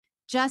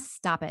Just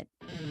stop it.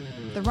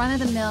 The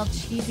run-of-the-mill,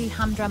 cheesy,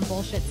 humdrum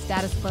bullshit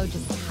status quo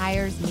just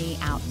tires me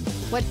out.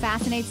 What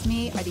fascinates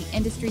me are the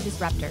industry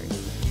disruptors,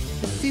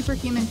 the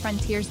superhuman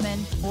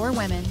frontiersmen or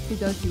women who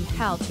go through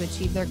hell to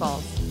achieve their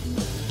goals.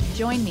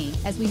 Join me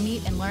as we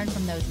meet and learn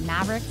from those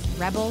mavericks,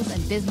 rebels,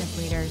 and business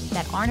leaders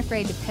that aren't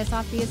afraid to piss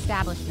off the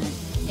establishment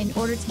in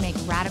order to make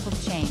radical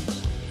change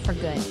for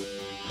good.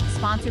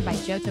 Sponsored by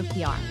Johto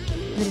PR,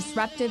 the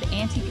disruptive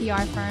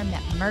anti-PR firm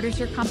that murders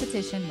your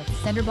competition with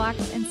cinder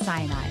blocks and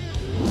cyanide.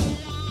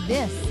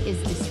 This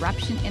is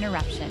Disruption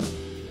Interruption.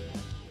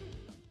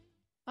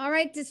 All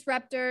right,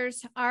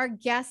 disruptors, our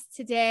guest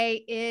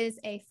today is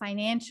a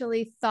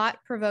financially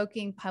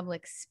thought-provoking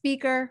public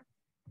speaker.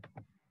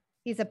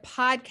 He's a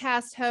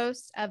podcast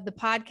host of the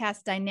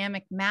podcast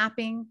Dynamic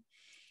Mapping.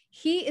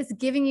 He is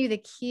giving you the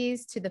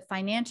keys to the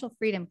financial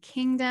freedom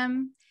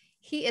kingdom.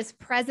 He is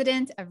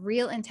president of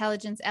Real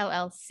Intelligence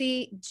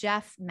LLC,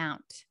 Jeff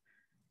Mount.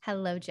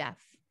 Hello, Jeff.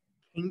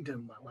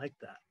 Kingdom, I like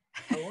that.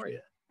 How are you?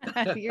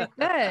 You're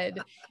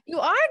good. You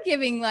are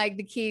giving like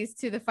the keys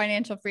to the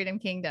financial freedom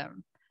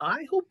kingdom.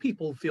 I hope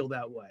people feel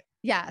that way.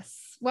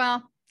 Yes.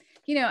 Well,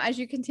 you know, as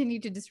you continue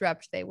to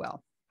disrupt, they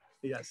will.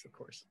 Yes, of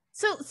course.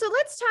 So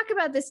let's talk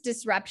about this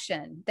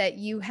disruption that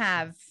you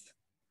have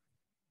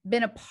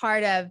been a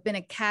part of, been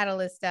a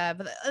catalyst of.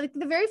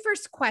 The very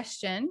first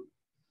question,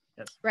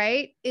 yes,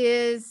 right,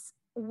 is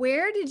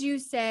where did you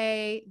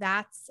say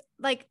that's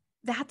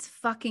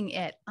fucking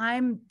it?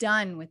 I'm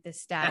done with this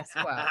status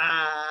quo.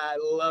 I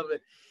love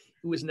it.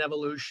 It was an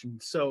evolution.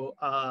 So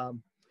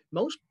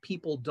most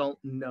people don't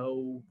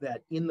know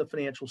that in the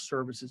financial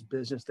services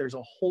business, there's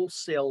a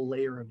wholesale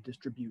layer of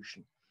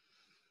distribution.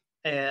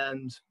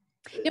 And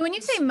when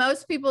you say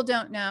most people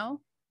don't know?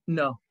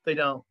 No, they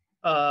don't.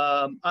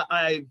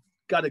 I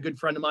got a good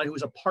friend of mine who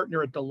was a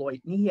partner at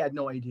Deloitte, and he had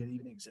no idea it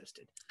even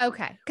existed.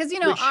 Okay. Because,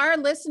 our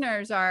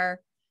listeners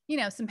are,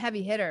 some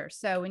heavy hitters.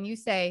 So when you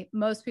say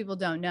most people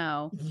don't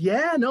know.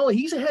 Yeah, no,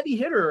 he's a heavy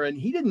hitter and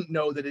he didn't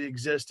know that it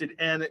existed.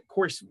 And of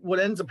course, what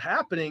ends up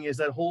happening is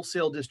that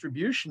wholesale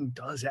distribution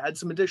does add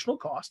some additional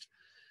cost.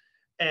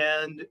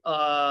 And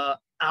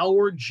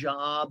our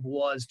job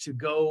was to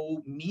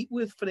go meet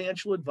with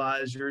financial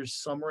advisors.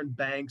 Some are in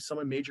banks, some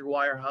in major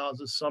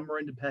wirehouses, some are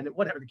independent,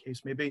 whatever the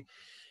case may be,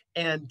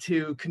 and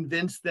to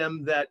convince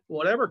them that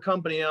whatever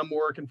company I'm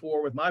working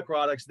for with my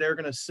products, they're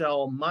going to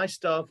sell my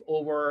stuff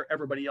over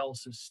everybody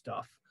else's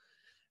stuff.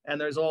 And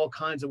there's all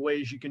kinds of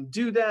ways you can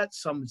do that.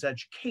 Some's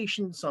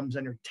education, some's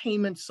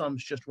entertainment,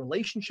 some's just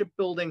relationship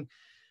building.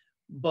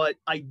 But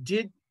I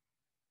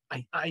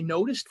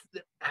noticed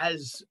that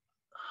as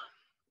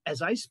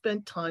I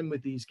spent time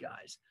with these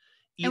guys.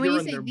 And when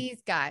you say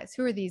these guys,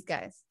 who are these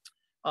guys?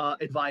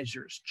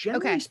 Advisors.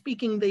 Generally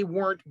speaking, they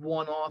weren't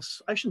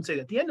one-offs. I shouldn't say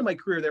that. At the end of my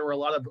career, there were a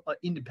lot of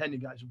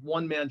independent guys,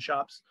 one-man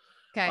shops.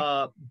 Okay.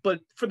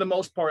 But for the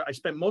most part, I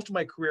spent most of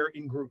my career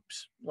in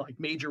groups, like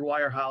major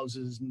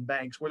wirehouses and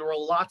banks, where there were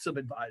lots of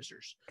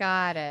advisors.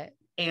 Got it.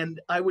 And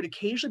I would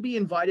occasionally be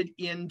invited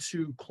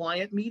into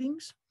client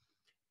meetings,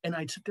 and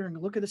I'd sit there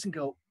and look at this and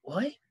go,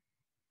 what?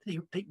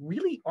 They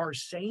really are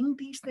saying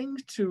these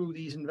things to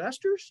these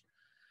investors.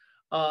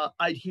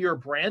 I'd hear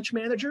branch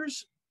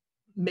managers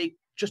make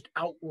just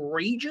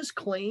outrageous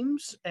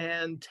claims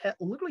and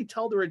literally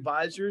tell their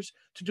advisors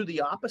to do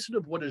the opposite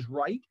of what is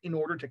right in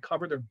order to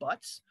cover their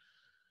butts.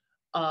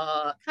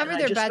 Cover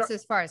their butts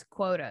as far as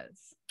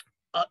quotas.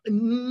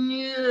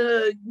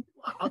 Yeah,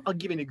 I'll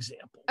give you an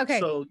example. Okay.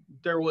 So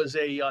there was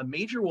a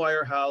major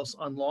wirehouse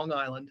on Long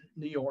Island,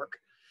 New York.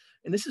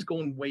 And this is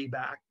going way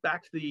back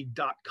to the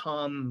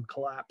dot-com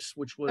collapse,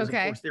 which was, of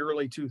course, the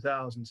early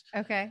 2000s.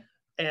 Okay.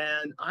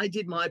 And I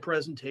did my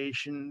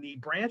presentation. The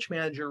branch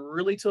manager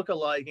really took a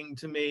liking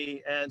to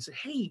me and said,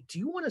 hey, do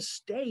you want to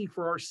stay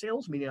for our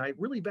sales meeting? I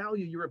really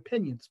value your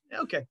opinions.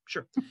 Okay,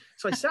 sure.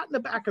 So I sat in the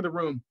back of the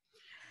room,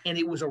 and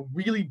it was a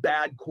really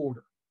bad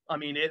quarter. I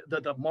mean,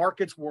 the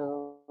markets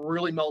were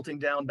really melting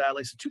down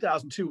badly. So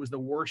 2002 was the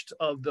worst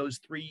of those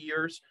 3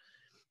 years.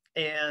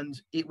 And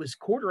it was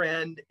quarter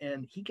end,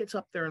 and he gets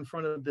up there in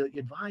front of the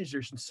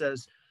advisors and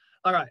says,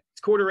 all right, it's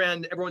quarter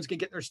end. Everyone's going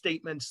to get their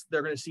statements.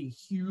 They're going to see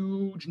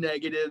huge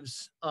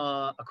negatives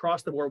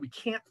across the board. We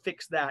can't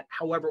fix that.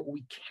 However, what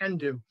we can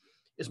do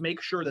is make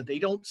sure that they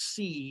don't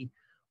see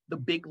the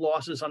big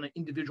losses on an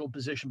individual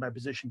position by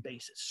position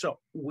basis. So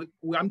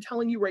I'm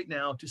telling you right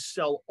now to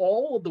sell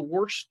all of the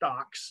worst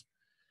stocks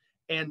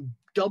and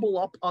double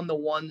up on the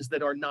ones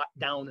that are not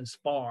down as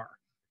far.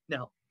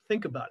 Now,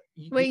 think about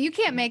it. Wait, you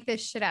can't make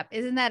this shit up.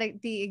 Isn't that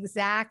the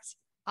exact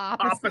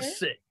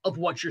opposite of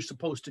what you're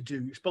supposed to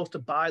do? You're supposed to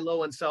buy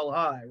low and sell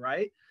high,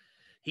 right?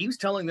 He was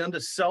telling them to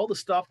sell the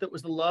stuff that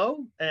was the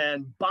low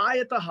and buy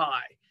at the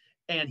high.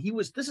 And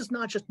this is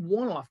not just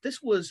one-off.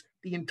 This was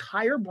the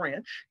entire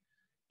branch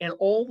and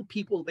all the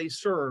people they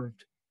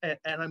served. And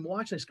I'm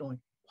watching this going,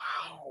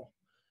 wow.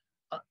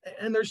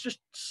 And there's just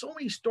so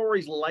many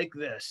stories like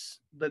this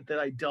that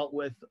I dealt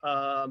with.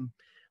 I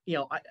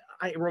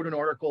wrote an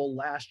article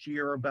last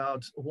year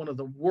about one of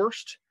the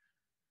worst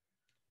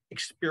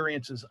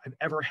experiences I've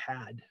ever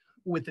had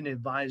with an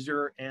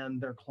advisor and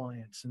their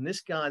clients. And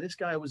this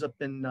guy was up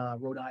in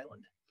Rhode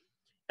Island.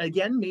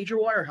 Again, major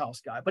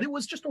wirehouse guy, but it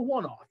was just a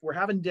one-off. We're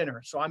having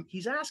dinner. So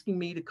he's asking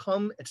me to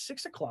come at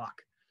 6:00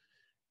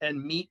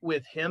 and meet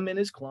with him and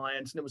his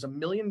clients. And it was $1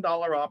 million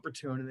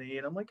opportunity.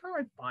 And I'm like, all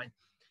right, fine.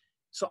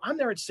 So I'm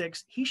there at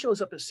 6. He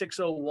shows up at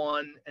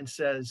 6:01 and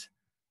says,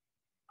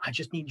 I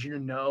just need you to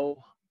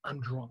know I'm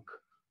drunk.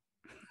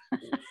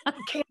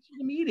 Cancel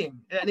the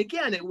meeting. And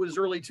again, it was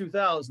early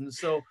 2000s.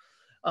 So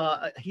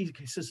he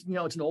says,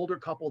 it's an older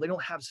couple. They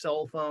don't have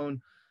cell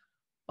phone.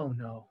 Oh,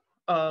 no.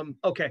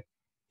 Okay,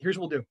 here's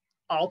what we'll do.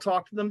 I'll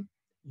talk to them.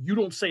 You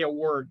don't say a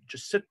word.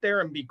 Just sit there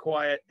and be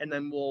quiet, and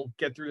then we'll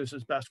get through this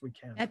as best we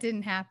can. That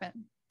didn't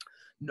happen.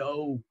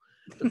 No.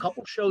 The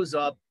couple shows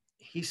up.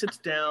 He sits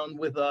down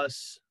with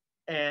us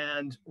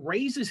and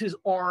raises his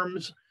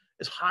arms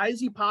as high as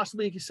he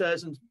possibly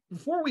says. And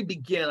before we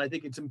begin, I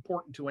think it's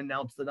important to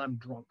announce that I'm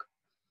drunk.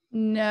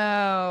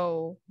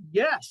 No.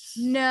 Yes.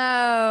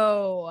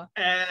 No.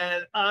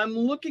 And I'm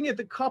looking at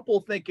the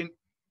couple thinking,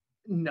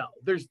 no,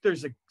 there's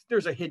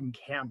a hidden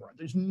camera.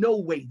 There's no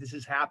way this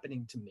is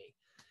happening to me.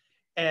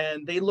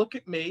 And they look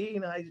at me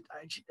and I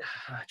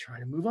try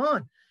to move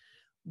on.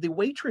 The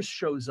waitress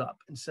shows up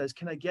and says,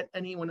 can I get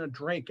anyone a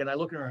drink? And I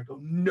look at her and I go,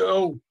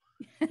 no.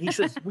 He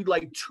says, we'd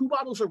like 2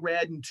 bottles of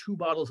red and 2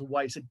 bottles of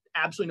white. I said,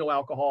 absolutely no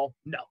alcohol.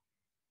 No.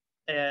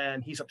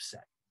 And he's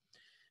upset.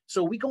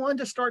 So we go on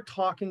to start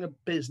talking of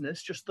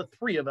business, just the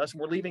 3 of us, and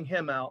we're leaving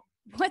him out.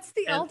 What's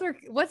the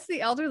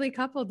elderly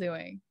couple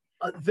doing?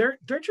 They're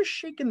just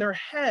shaking their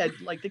head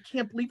like they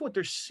can't believe what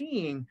they're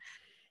seeing.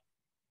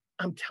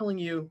 I'm telling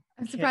you.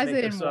 I'm surprised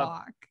they didn't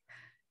walk.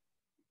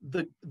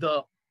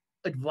 The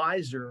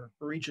advisor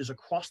reaches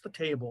across the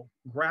table,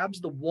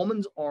 grabs the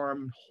woman's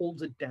arm,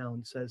 holds it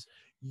down, says,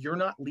 you're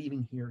not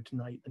leaving here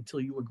tonight until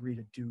you agree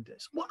to do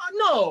this. Well,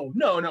 no.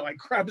 I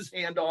grab his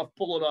hand off,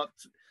 pull it up.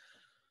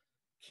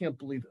 Can't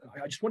believe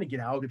it. I just want to get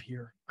out of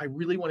here. I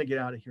really want to get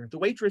out of here. The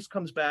waitress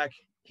comes back.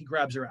 He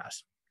grabs her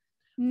ass.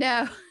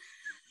 No.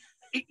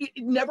 It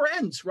never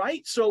ends,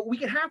 right? So we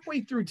get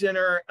halfway through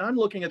dinner. And I'm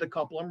looking at the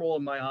couple. I'm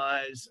rolling my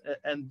eyes.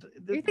 And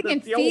you're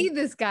thinking, feed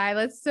this guy.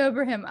 Let's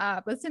sober him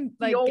up. Let's get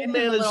him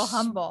a little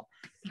humble.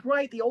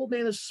 Right. The old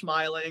man is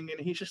smiling and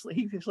he's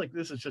like,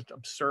 this is just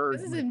absurd.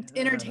 This is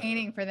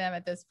entertaining for them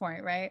at this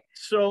point, right?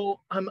 So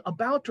I'm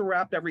about to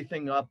wrap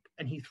everything up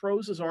and he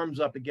throws his arms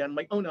up again. I'm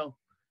like, oh no.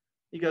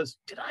 He goes,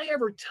 did I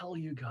ever tell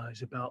you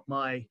guys about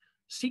my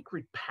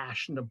secret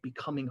passion of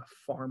becoming a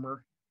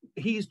farmer?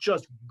 He's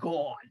just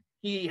gone.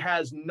 He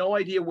has no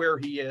idea where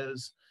he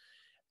is.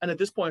 And at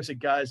this point, I said,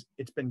 guys,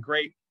 it's been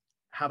great.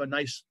 Have a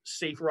nice,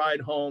 safe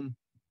ride home.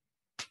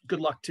 Good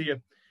luck to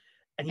you.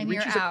 And he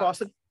reaches across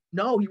the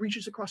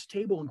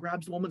table and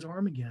grabs the woman's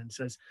arm again and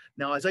says,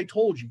 now, as I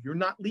told you, you're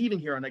not leaving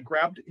here. And I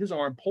grabbed his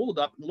arm, pulled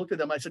it up and looked at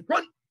them. I said,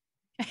 run.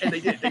 And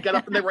they did. They got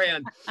up and they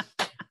ran.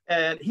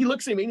 And he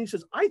looks at me and he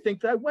says, I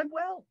think that went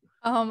well.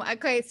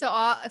 Okay.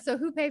 So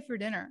who paid for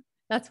dinner?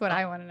 That's what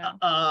I want to know.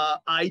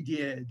 I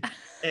did.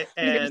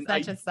 And you're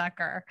such a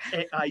sucker.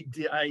 I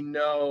did. I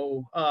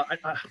know.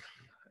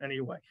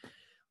 Anyway,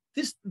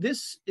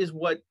 this is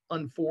what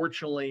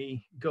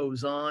unfortunately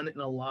goes on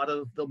in a lot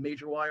of the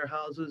major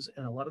wirehouses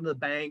and a lot of the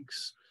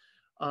banks.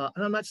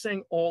 And I'm not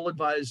saying all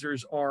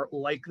advisors are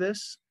like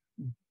this,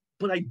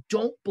 but I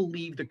don't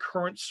believe the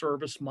current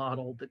service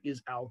model that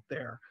is out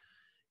there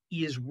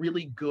is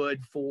really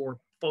good for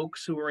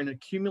folks who are in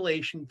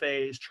accumulation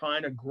phase,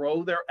 trying to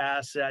grow their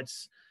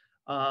assets.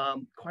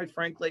 Quite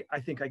frankly, I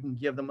think I can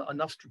give them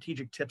enough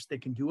strategic tips. They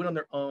can do it on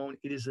their own.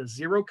 It is a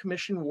zero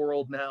commission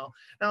world now.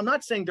 Now, I'm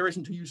not saying there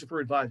isn't a use for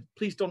advice.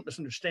 Please don't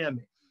misunderstand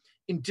me.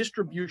 In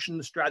distribution,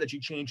 the strategy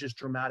changes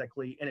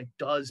dramatically, and it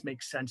does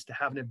make sense to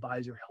have an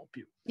advisor help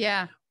you.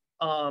 Yeah.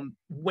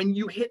 When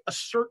you hit a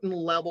certain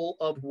level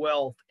of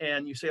wealth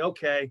and you say,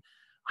 okay,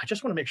 I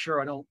just want to make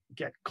sure I don't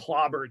get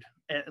clobbered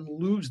and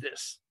lose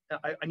this.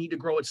 I need to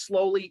grow it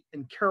slowly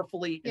and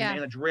carefully and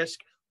manage risk.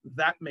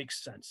 That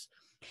makes sense.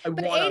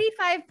 But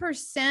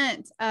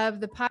 85%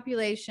 of the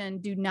population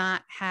do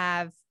not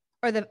have,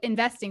 or the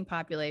investing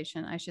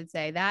population, I should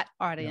say, that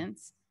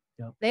audience,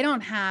 they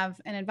don't have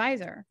an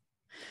advisor.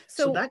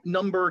 So that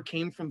number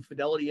came from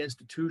Fidelity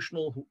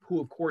Institutional, who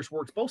of course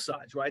works both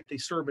sides, right? They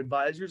serve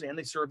advisors and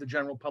they serve the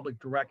general public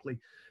directly.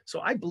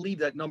 So I believe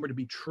that number to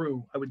be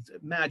true. I would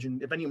imagine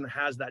if anyone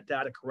has that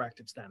data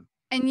correct, it's them.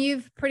 And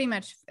you've pretty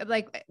much,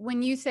 like,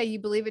 when you say you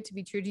believe it to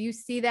be true, do you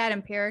see that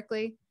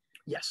empirically?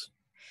 Yes,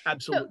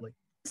 absolutely.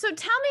 So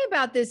tell me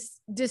about this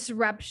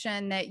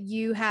disruption that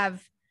you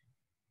have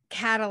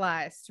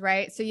catalyzed,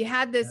 right? So you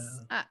had this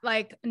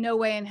like, no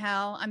way in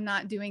hell, I'm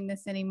not doing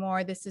this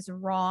anymore. This is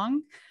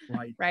wrong.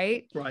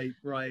 Right.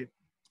 Right.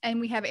 And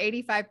we have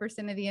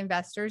 85% of the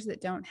investors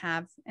that don't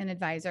have an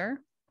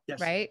advisor. Yes.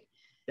 Right.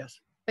 Yes.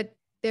 But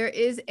there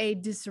is a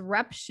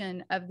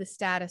disruption of the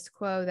status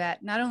quo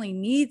that not only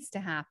needs to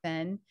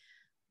happen,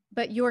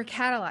 but you're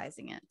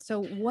catalyzing it.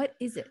 So what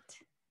is it?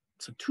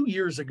 So 2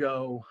 years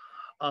ago,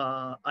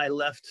 I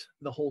left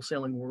the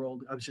wholesaling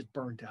world. I was just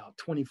burnt out.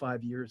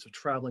 25 years of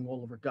traveling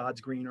all over God's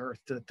green earth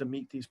to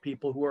meet these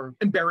people who are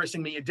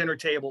embarrassing me at dinner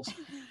tables.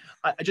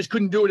 I just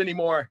couldn't do it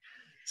anymore.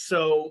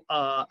 So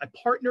I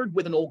partnered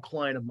with an old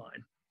client of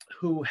mine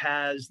who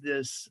has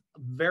this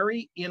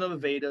very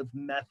innovative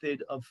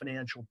method of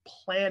financial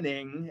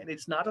planning. And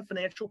it's not a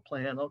financial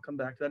plan. I'll come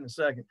back to that in a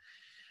second.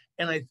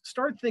 And I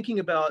started thinking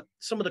about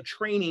some of the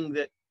training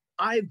that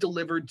I've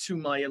delivered to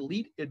my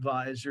elite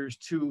advisors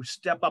to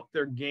step up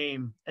their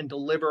game and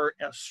deliver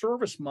a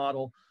service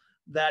model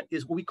that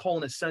is what we call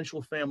an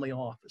essential family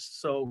office.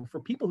 So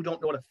for people who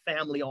don't know what a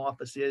family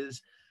office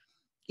is,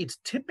 it's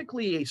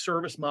typically a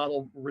service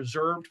model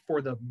reserved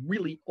for the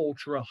really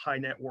ultra high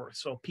net worth.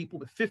 So people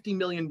with $50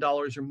 million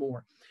or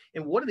more.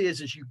 And what it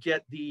is you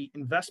get the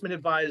investment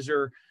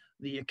advisor,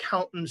 the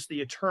accountants,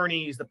 the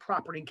attorneys, the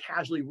property and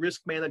casualty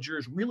risk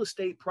managers, real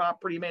estate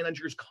property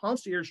managers,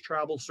 concierge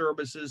travel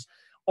services,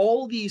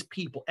 all these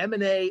people,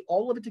 M&A,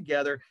 all of it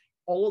together,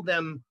 all of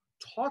them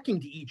talking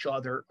to each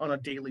other on a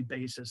daily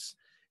basis,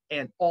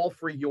 and all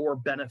for your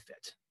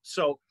benefit.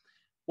 So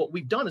what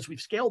we've done is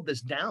we've scaled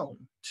this down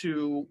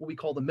to what we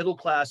call the middle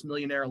class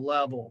millionaire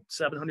level,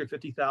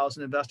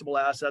 750,000 investable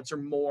assets or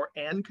more,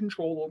 and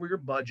control over your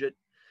budget.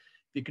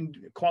 If you can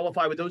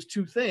qualify with those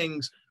two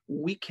things,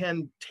 we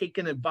can take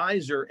an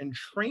advisor and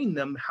train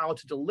them how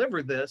to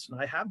deliver this. And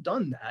I have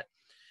done that.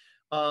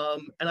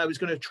 And I was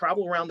going to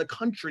travel around the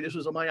country. This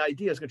was my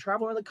idea. I was going to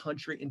travel around the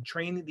country and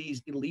train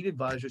these elite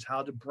advisors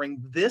how to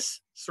bring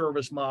this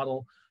service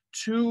model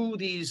to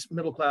these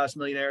middle-class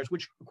millionaires,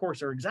 which of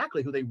course are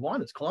exactly who they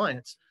want as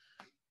clients.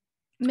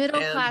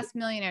 Middle-class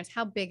millionaires.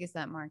 How big is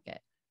that market?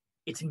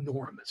 It's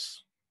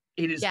enormous.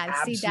 It is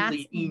absolutely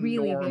that's enormous.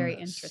 Really very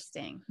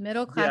interesting.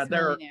 Middle-class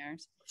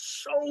millionaires.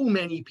 So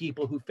many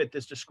people who fit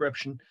this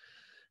description,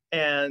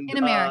 and in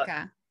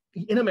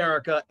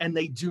America, and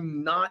they do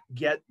not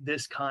get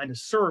this kind of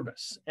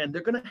service, and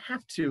they're going to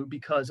have to,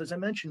 because as I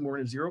mentioned, we're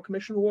in a zero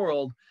commission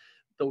world.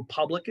 The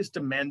public is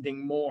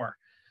demanding more.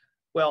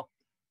 Well,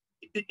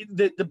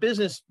 the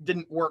business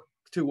didn't work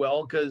too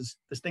well because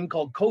this thing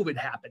called COVID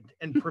happened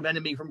and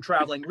prevented me from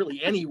traveling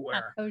really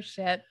anywhere. Oh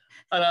shit.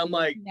 And I'm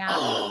like,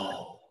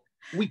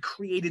 we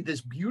created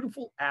this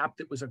beautiful app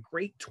that was a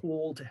great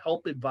tool to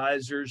help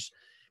advisors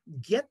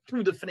get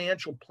through the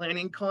financial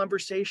planning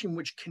conversation,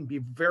 which can be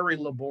very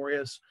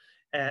laborious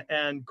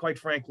and quite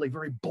frankly,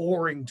 very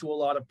boring to a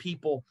lot of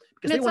people.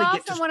 Because it's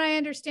also, what I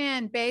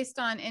understand, based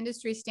on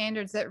industry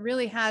standards, that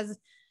really has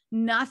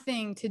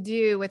nothing to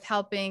do with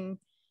helping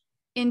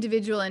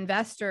individual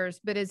investors,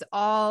 but is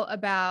all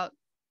about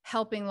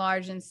helping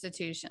large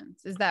institutions.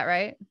 Is that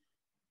right?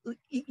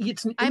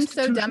 I'm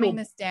so dumbing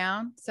this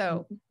down.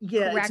 So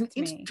yeah, it's an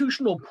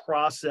institutional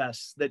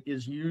process that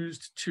is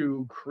used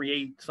to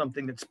create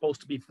something that's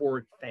supposed to be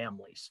for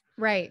families.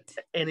 Right.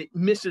 And it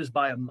misses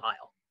by a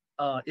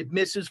mile. It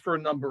misses for a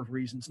number of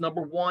reasons.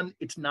 Number one,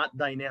 it's not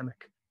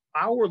dynamic.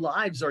 Our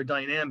lives are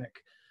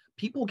dynamic.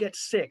 People get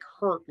sick,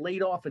 hurt,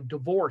 laid off, and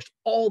divorced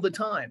all the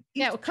time.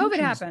 Yeah, well, COVID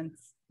happens.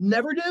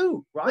 Never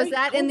do, right? Was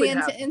that in the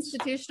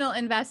institutional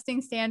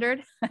investing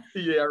standard?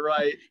 Yeah,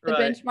 right. The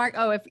benchmark.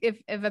 Oh, if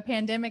a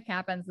pandemic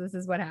happens, this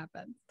is what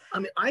happens. I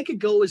mean, I could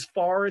go as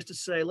far as to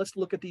say, let's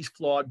look at these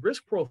flawed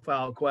risk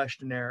profile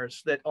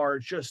questionnaires that are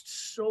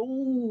just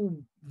so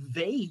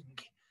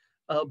vague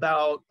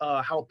about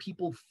how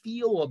people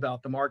feel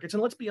about the markets.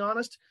 And let's be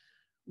honest,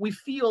 we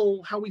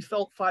feel how we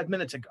felt 5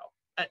 minutes ago,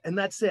 and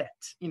that's it.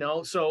 You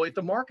know, so if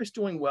the market's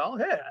doing well,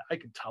 hey, I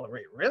can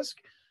tolerate risk.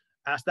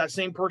 Ask that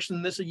same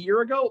person this a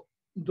year ago,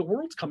 the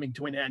world's coming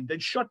to an end. They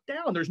shut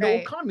down. There's no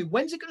economy.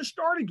 When's it going to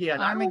start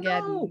again? Armageddon. I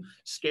don't know.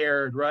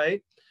 Scared,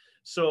 right?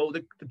 So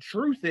the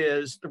truth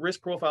is, the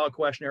risk profile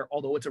questionnaire,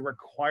 although it's a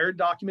required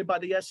document by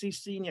the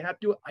SEC and you have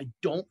to do it, I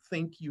don't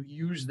think you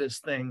use this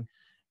thing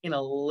in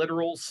a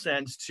literal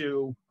sense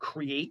to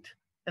create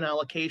an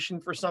allocation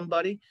for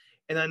somebody.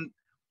 And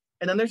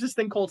then there's this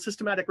thing called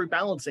systematic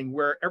rebalancing,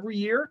 where every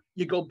year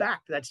you go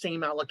back to that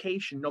same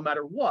allocation no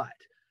matter what.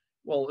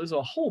 Well, there's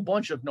a whole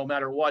bunch of no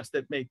matter what's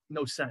that make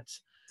no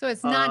sense. So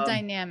it's not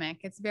dynamic.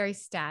 It's very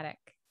static.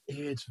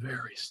 It's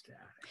very static.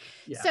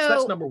 Yeah, so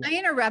that's number one. I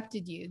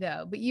interrupted you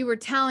though, but you were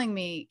telling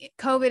me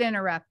COVID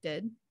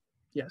interrupted.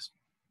 Yes.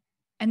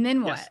 And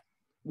then what? Yes.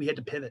 We had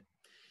to pivot.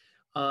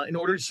 In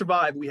order to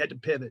survive, we had to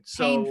pivot.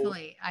 So,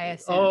 painfully, I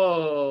assume.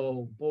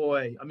 Oh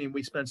boy. I mean,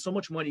 we spent so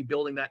much money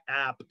building that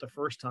app the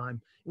first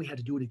time. We had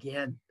to do it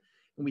again.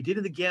 And we did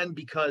it again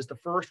because the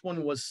first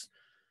one was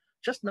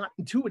just not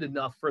intuitive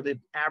enough for the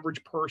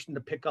average person to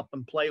pick up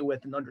and play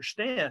with and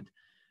understand.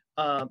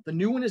 The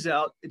new one is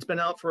out. It's been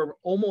out for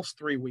almost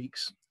 3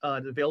 weeks.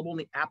 It's available in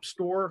the App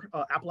Store,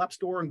 Apple App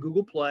Store and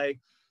Google Play.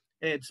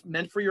 And it's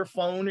meant for your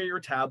phone or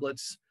your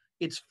tablets.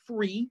 It's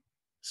free.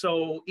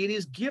 So it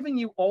is giving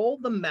you all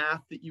the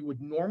math that you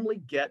would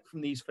normally get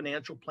from these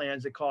financial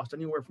plans that cost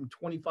anywhere from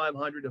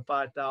 $2,500 to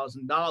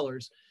 $5,000.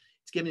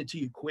 It's giving it to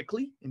you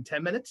quickly in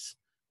 10 minutes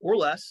or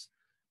less.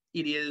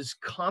 It is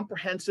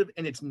comprehensive,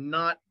 and it's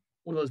not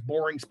one of those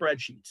boring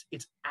spreadsheets.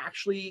 It's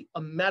actually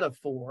a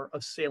metaphor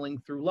of sailing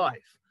through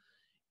life.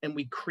 And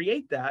we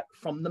create that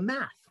from the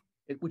math,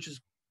 which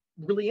is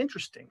really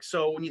interesting.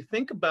 So when you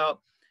think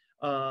about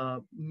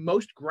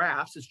most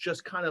graphs, it's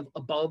just kind of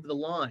above the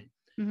line.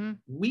 Mm-hmm.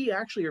 We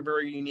actually are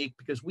very unique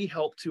because we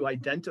help to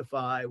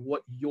identify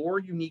what your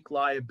unique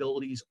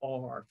liabilities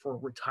are for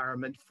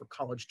retirement, for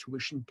college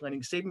tuition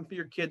planning, saving for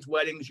your kids'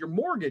 weddings. Your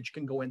mortgage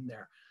can go in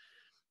there.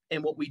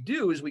 And what we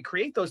do is we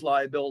create those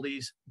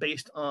liabilities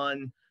based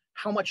on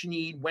how much you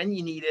need, when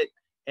you need it,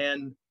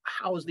 and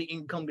how is the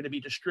income going to be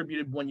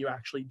distributed when you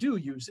actually do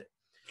use it.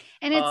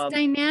 And it's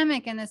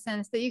dynamic in the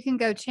sense that you can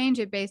go change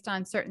it based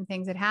on certain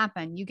things that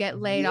happen. You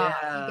get laid off,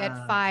 you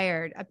get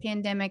fired, a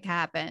pandemic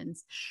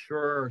happens.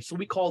 Sure. So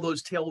we call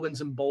those tailwinds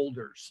and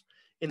boulders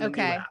in the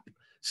new app.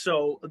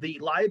 So the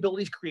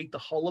liabilities create the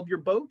hull of your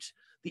boat.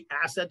 The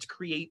assets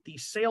create the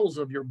sails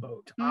of your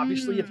boat.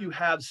 Obviously, if you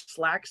have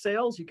slack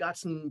sails, you got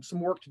some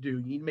work to do.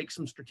 You need to make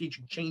some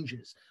strategic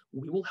changes.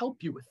 We will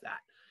help you with that.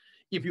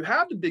 If you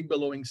have the big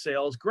billowing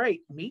sails,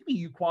 great. Maybe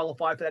you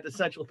qualify for that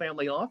essential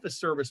family office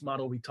service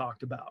model we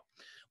talked about.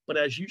 But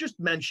as you just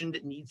mentioned,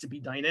 it needs to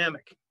be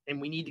dynamic. And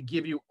we need to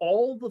give you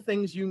all the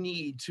things you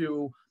need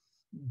to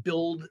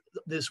build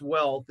this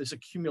wealth, this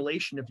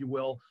accumulation, if you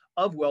will,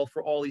 of wealth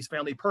for all these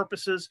family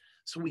purposes.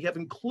 So we have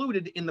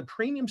included in the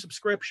premium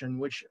subscription,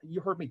 which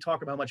you heard me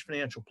talk about how much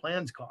financial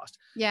plans cost.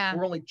 Yeah.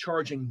 We're only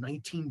charging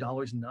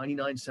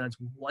 $19.99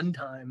 one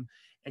time.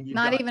 And you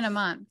not even a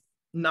month.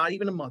 Not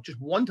even a month, just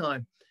one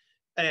time.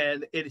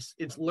 And it's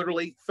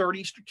literally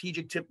 30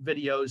 strategic tip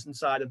videos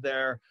inside of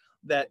there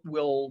that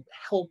will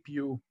help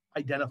you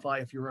identify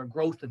if you're a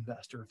growth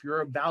investor, if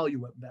you're a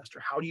value investor,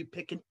 how do you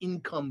pick an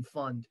income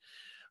fund?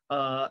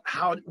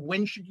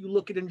 When should you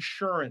look at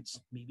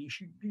insurance? Maybe you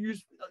should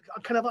use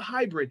a kind of a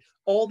hybrid.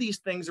 All these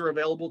things are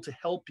available to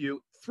help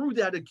you through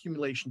that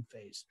accumulation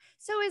phase.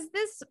 So is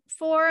this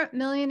for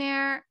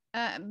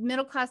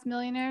middle-class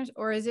millionaires,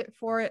 or is it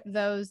for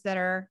those that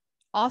are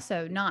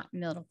also not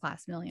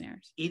middle-class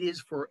millionaires? It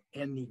is for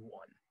anyone.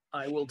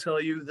 I will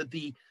tell you that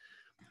the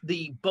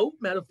boat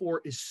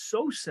metaphor is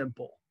so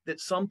simple that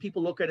some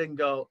people look at it and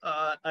go,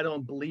 I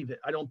don't believe it.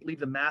 I don't believe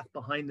the math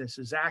behind this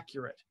is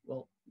accurate.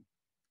 Well,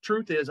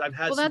 truth is, I've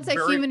had that's a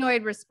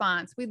humanoid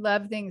response. We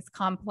love things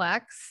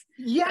complex.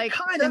 Yeah, like,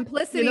 kind of.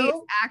 Simplicity is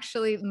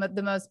actually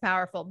the most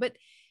powerful. But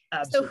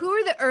absolutely. So who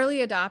are the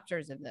early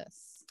adopters of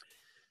this?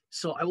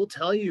 So I will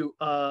tell you,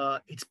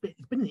 it's been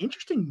an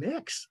interesting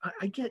mix.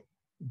 I get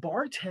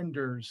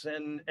bartenders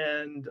and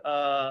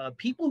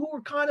people who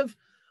are kind of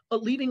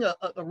running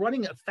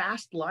a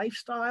fast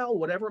lifestyle,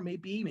 whatever it may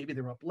be. Maybe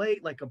they're up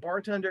late, like a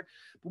bartender.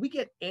 But we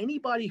get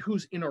anybody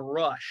who's in a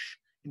rush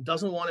and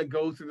doesn't want to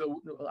go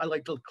through I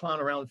like to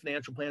clown around,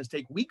 financial plans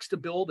take weeks to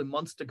build and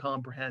months to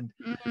comprehend.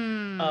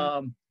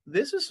 Mm-hmm.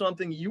 This is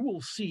something you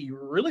will see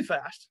really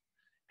fast,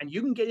 and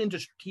you can get into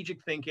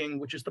strategic thinking,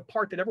 which is the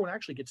part that everyone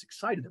actually gets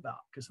excited about,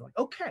 because they're like,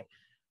 okay,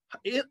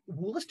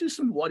 let's do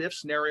some what if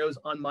scenarios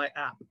on my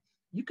app.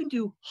 You can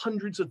do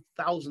hundreds of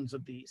thousands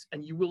of these,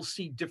 and you will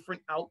see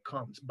different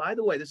outcomes. By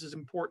the way, this is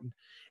important.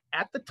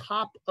 At the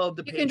top of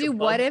the page, you can do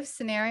what if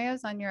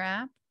scenarios on your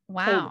app.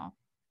 Wow.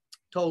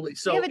 Totally.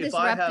 So we have a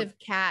disruptive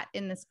cat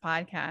in this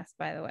podcast,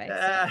 by the way.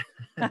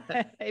 So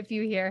if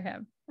you hear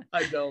him.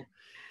 I know.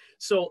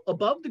 So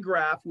above the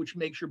graph, which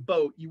makes your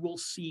boat, you will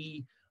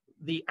see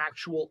the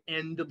actual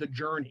end of the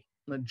journey.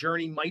 And the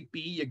journey might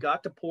be you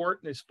got to port,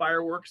 and there's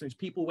fireworks, and there's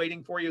people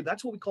waiting for you.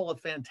 That's what we call a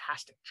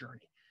fantastic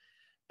journey.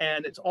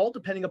 And it's all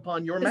depending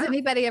upon your math. Does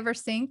anybody ever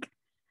sink?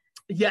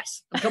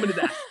 Yes, I'm coming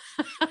to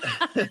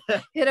that.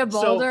 Hit a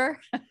boulder.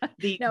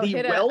 Hit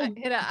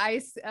an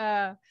ice.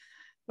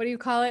 What do you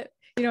call it?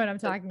 You know what I'm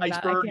talking about.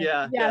 Iceberg,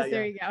 yeah.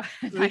 There you go.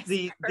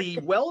 The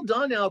well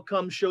done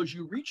outcome shows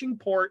you reaching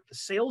port, the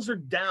sails are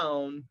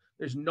down,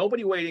 there's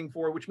nobody waiting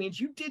for, which means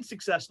you did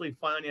successfully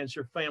finance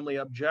your family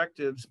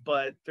objectives,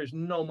 but there's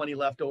no money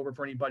left over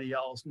for anybody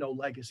else, no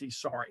legacy,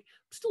 sorry.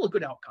 Still a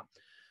good outcome.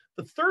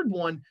 The third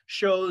one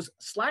shows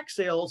slack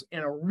sails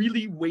and a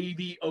really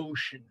wavy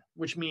ocean,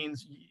 which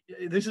means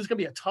this is going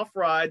to be a tough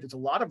ride. There's a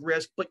lot of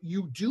risk, but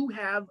you do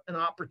have an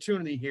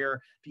opportunity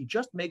here if you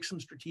just make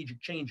some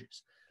strategic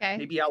changes. Okay.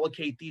 Maybe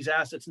allocate these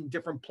assets in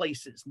different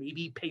places,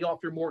 maybe pay off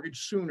your mortgage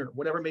sooner,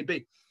 whatever it may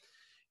be.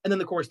 And then,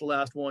 of course, the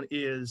last one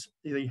is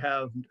you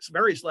have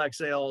very slack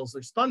sails,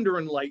 there's thunder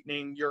and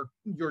lightning,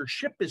 your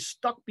ship is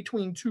stuck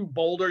between two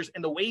boulders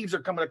and the waves are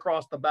coming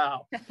across the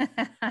bow.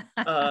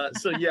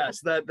 So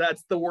yes,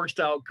 that's the worst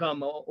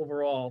outcome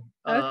overall.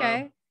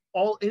 Okay.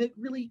 And it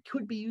really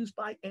could be used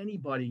by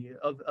anybody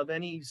of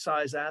any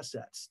size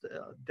assets.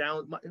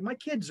 My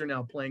kids are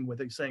now playing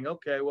with it, saying,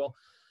 okay, well,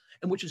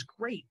 and which is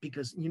great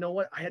because you know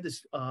what? I had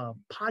this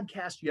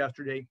podcast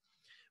yesterday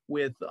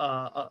with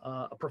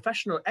a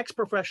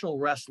ex-professional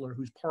wrestler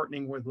who's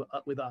partnering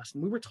with us.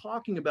 And we were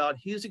talking about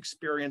his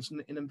experience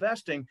in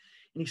investing.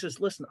 And he says,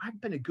 listen, I've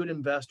been a good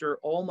investor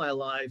all my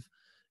life,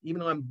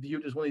 even though I'm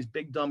viewed as one of these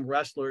big, dumb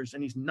wrestlers,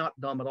 and he's not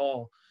dumb at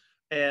all.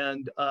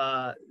 And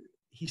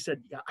he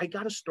said, yeah, I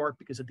got to start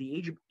because at the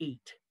age of 8,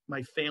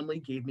 my family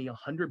gave me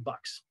 $100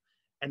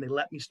 and they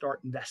let me start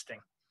investing.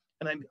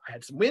 And I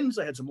had some wins,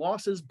 I had some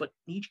losses, but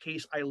in each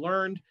case I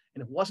learned,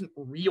 and it wasn't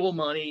real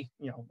money.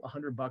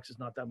 $100 is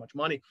not that much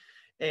money.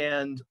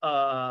 And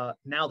now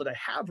that I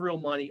have real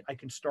money, I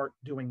can start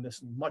doing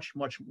this in much,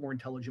 much more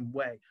intelligent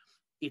way.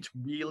 It's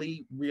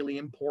really, really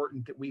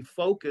important that we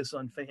focus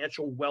on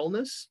financial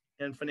wellness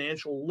and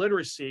financial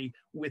literacy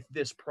with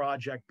this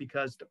project,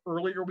 because the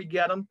earlier we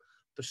get them,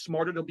 the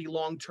smarter they'll be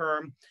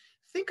long-term.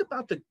 Think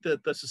about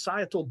the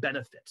societal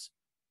benefits.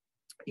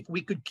 If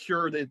we could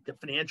cure the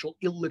financial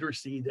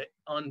illiteracy that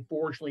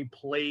unfortunately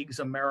plagues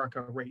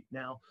America right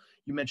now.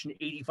 You mentioned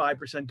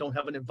 85% don't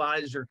have an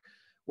advisor.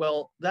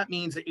 Well, that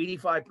means that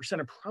 85%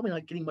 are probably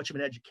not getting much of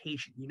an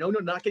education.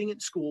 They're not getting it in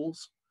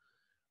schools.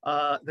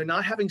 They're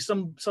not having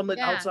some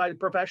outside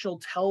professional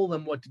tell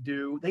them what to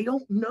do. They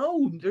don't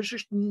know. There's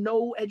just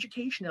no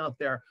education out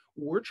there.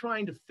 We're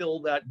trying to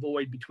fill that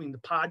void between the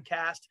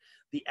podcast,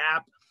 the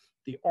app,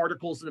 the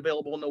articles that are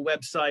available on the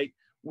website.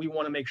 We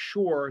want to make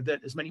sure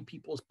that as many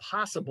people as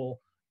possible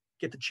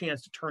get the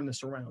chance to turn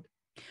this around.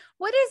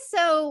 What is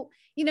so,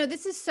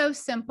 this is so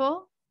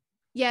simple,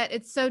 yet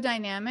it's so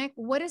dynamic.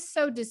 What is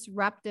so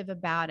disruptive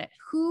about it?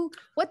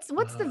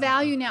 What's the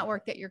value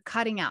network that you're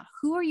cutting out?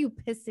 Who are you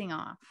pissing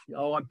off?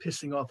 Oh, I'm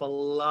pissing off a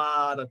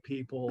lot of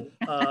people.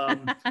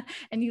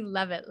 And you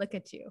love it. Look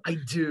at you. I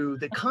do.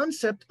 The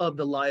concept of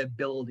the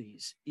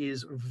liabilities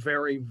is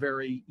very,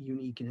 very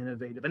unique and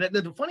innovative. And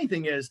the funny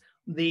thing is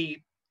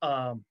the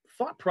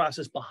thought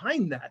process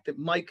behind that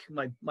Mike,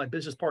 my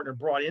business partner,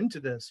 brought into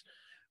this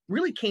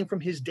really came from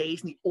his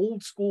days in the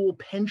old school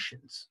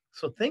pensions.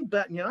 So think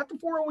back, not the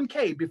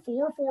 401k.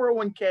 Before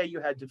 401k, you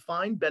had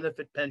defined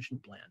benefit pension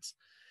plans.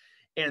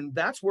 And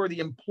that's where the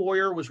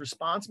employer was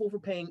responsible for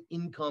paying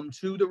income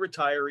to the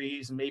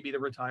retirees and maybe the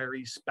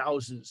retirees'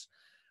 spouses.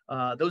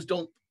 Those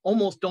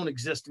almost don't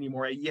exist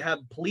anymore. You have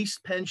police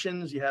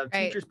pensions, you have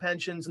teachers'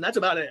 pensions, and that's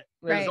about it.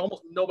 There's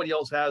almost nobody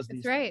else has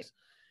these things.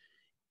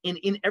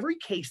 In every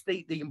case,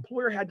 the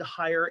employer had to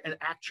hire an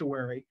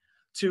actuary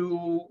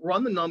to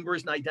run the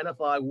numbers and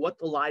identify what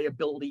the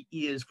liability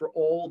is for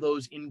all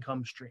those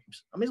income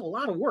streams. I mean, it's a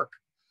lot of work.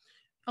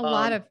 A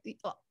lot of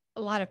people.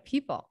 A lot of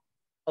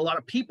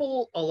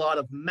people, a lot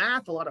of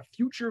math, a lot of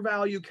future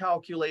value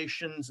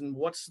calculations, and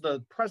what's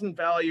the present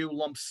value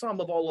lump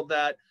sum of all of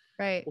that.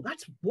 Right. Well,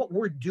 that's what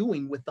we're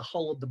doing with the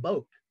hull of the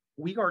boat.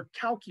 We are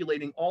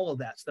calculating all of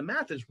that. So the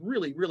math is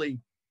really, really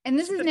And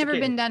this has never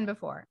been done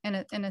before in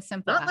a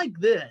simple Not like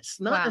this,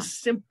 not a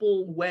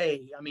simple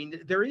way. I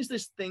mean, there is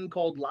this thing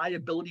called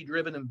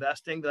liability-driven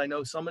investing that I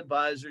know some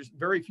advisors,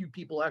 very few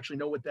people actually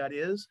know what that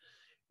is.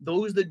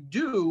 Those that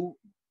do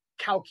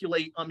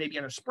calculate on maybe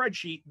on a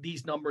spreadsheet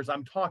these numbers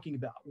I'm talking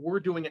about.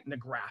 We're doing it in a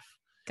graph.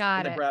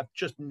 Got it. The graph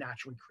just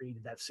naturally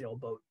created that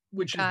sailboat,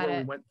 which is where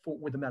we went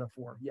with the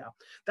metaphor. Yeah,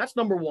 that's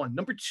number one.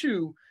 Number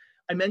two,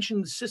 I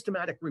mentioned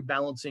systematic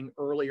rebalancing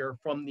earlier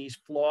from these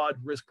flawed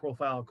risk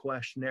profile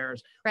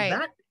questionnaires. Right.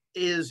 That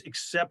is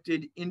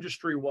accepted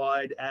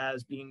industry-wide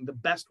as being the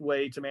best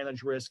way to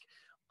manage risk.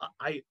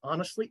 I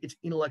honestly, it's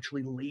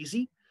intellectually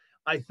lazy.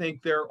 I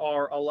think there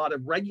are a lot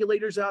of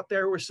regulators out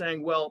there who are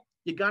saying, well,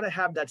 you got to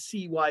have that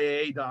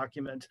CYA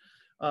document,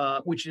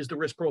 which is the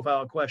risk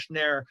profile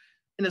questionnaire.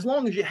 And as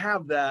long as you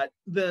have that,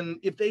 then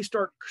if they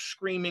start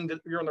screaming that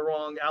you're on the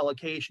wrong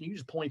allocation, you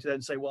just point to that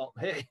and say, well,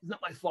 hey, it's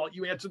not my fault.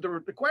 You answered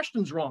the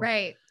questions wrong.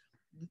 Right.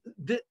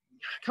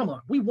 Come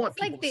on. We want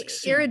it's people like to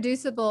succeed. The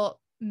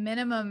irreducible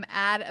minimum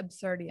ad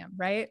absurdum,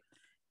 right?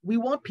 We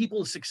want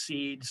people to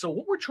succeed. So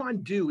what we're trying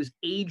to do is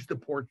age the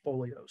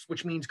portfolios,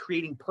 which means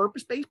creating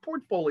purpose-based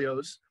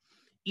portfolios,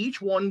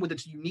 each one with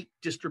its unique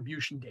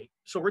distribution date.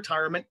 So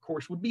retirement, of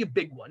course, would be a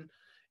big one.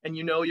 And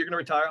you're going to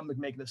retire, I'm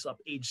making this up,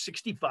 age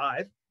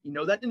 65. You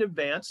know that in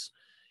advance.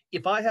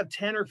 If I have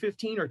 10 or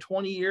 15 or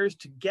 20 years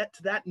to get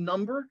to that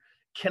number,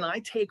 can I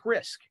take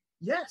risk?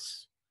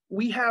 Yes.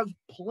 We have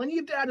plenty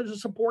of data to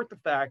support the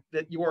fact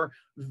that your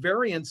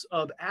variance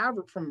of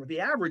average from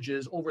the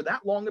averages over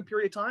that long a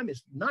period of time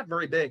is not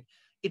very big.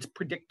 It's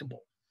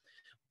predictable.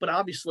 But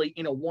obviously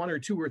in a 1 or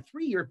 2 or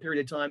 3 year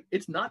period of time,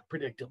 it's not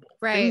predictable.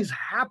 Right. Things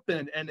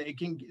happen and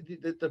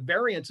the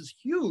variance is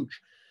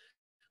huge.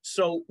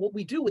 So what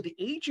we do with the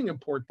aging of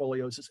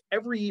portfolios is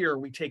every year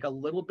we take a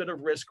little bit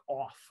of risk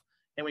off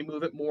and we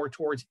move it more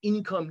towards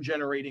income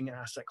generating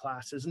asset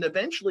classes and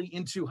eventually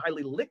into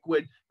highly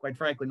liquid, quite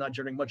frankly, not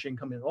generating much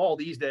income at all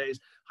these days,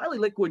 highly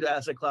liquid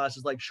asset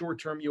classes like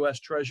short-term US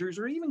treasuries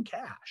or even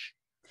cash.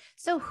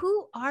 So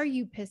who are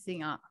you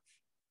pissing off?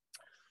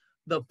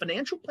 The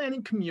financial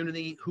planning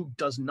community who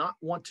does not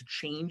want to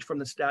change from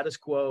the status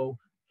quo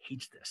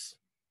hates this.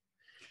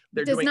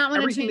 Does not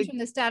want to change from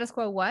the status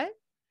quo what?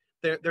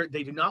 They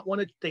do not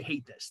want to, they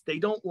hate this. They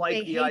don't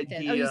like the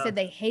idea. This. Oh, you said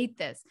they hate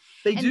this.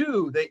 They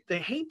do. They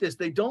hate this.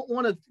 They don't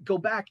want to go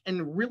back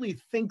and really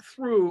think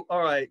through,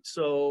 all right,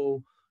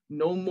 so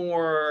no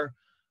more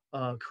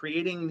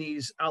creating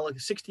these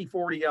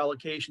 60-40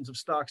 allocations of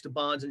stocks to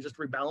bonds and just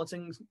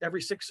rebalancing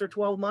every 6 or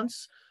 12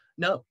 months.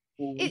 No,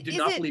 we do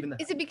not believe in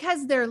that. Is it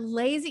because they're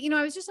lazy?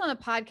 I was just on a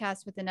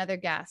podcast with another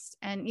guest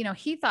and,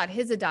 he thought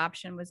his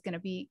adoption was going to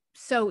be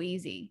so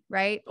easy,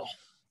 right? Oh.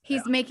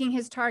 he's making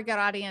his target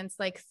audience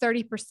like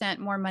 30%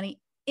 more money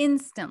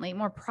instantly,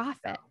 more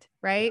profit,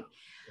 right?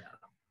 Yeah.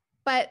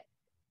 But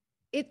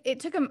it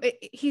took him,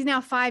 he's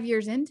now 5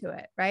 years into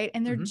it, right?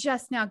 And they're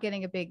just now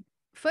getting a big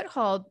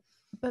foothold,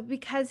 but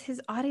because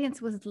his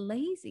audience was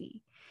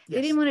lazy,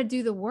 they didn't want to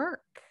do the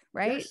work,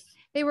 right?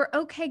 They were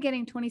okay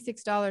getting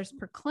 $26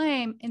 per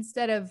claim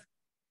instead of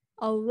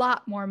a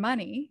lot more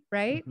money,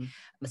 right?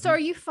 So are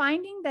you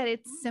finding that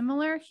it's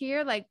similar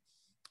here? Like,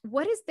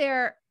 what is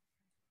their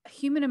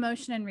human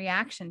emotion and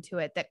reaction to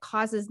it that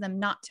causes them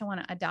not to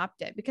want to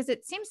adopt it? Because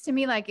it seems to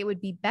me like it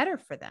would be better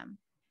for them.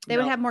 They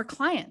would have more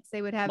clients.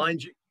 They would have,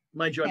 mind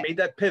you, I made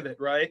that pivot,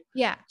 right?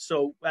 Yeah.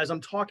 So as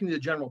I'm talking to the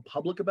general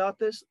public about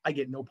this, I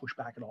get no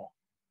pushback at all.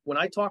 When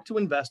I talk to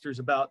investors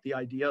about the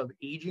idea of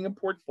aging of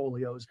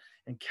portfolios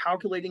and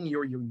calculating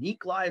your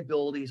unique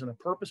liabilities on a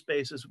purpose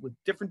basis with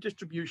different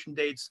distribution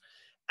dates,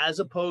 as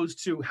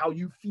opposed to how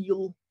you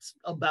feel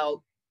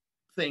about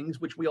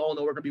things, which we all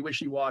know are going to be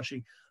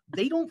wishy-washy,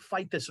 they don't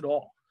fight this at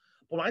all.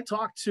 When I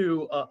talk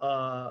to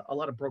a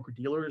lot of broker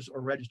dealers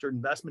or registered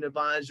investment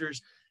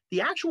advisors,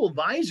 the actual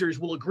advisors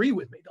will agree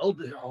with me. Oh,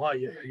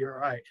 yeah, you're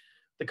right.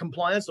 The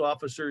compliance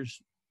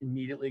officers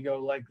immediately go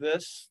like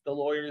this. The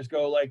lawyers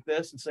go like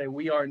this and say,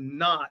 we are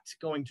not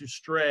going to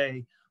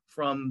stray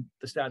from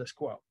the status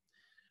quo.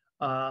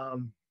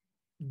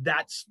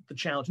 That's the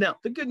challenge. Now,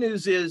 the good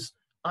news is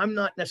I'm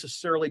not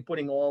necessarily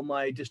putting all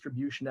my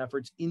distribution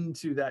efforts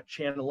into that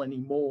channel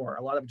anymore.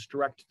 A lot of it's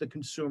direct to the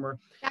consumer.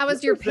 That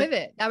was your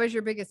pivot. That was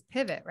your biggest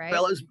pivot, right?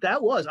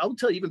 Well, I'll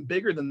tell you even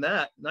bigger than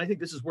that. And I think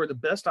this is where the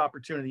best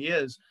opportunity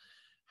is.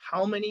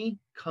 How many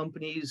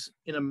companies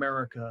in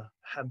America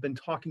have been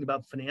talking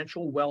about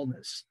financial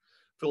wellness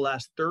for the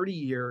last 30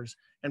 years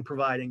and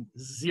providing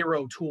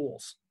zero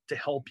tools to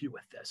help you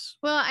with this?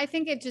 Well, I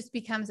think it just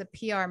becomes a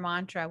PR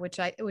mantra, which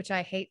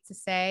I hate to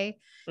say.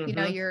 You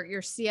know, your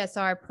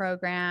CSR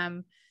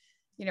program,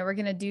 you know, we're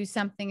going to do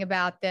something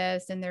about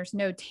this, and there's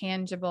no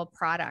tangible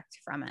product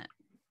from it.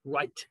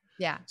 Right.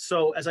 Yeah.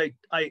 So as I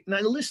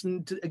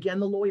listened to, again,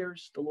 the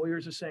lawyers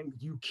are saying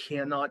you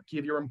cannot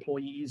give your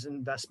employees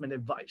investment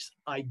advice.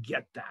 I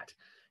get that.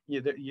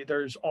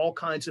 There's all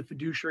kinds of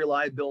fiduciary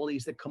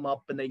liabilities that come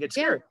up and they get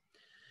scared.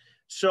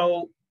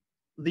 So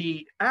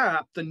the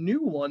app, the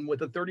new one with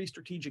the 30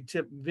 strategic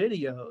tip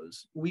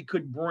videos, we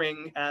could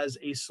bring as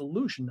a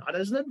solution, not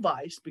as an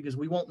advice, because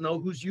we won't know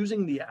who's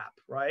using the app,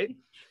 right?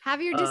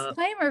 Have your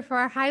disclaimer for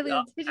our highly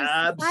litigious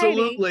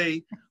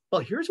absolutely.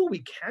 Well, here's what we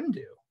can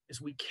do.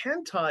 Is we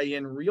can tie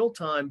in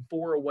real-time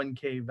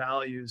 401k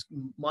values,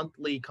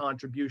 monthly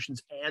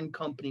contributions, and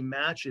company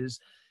matches,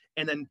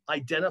 and then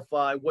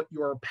identify what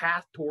your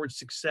path towards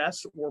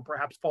success or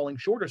perhaps falling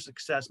short of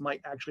success might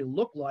actually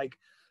look like.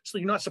 So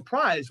you're not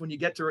surprised when you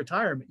get to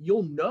retirement.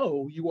 You'll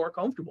know you are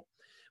comfortable.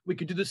 We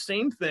could do the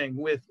same thing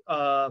with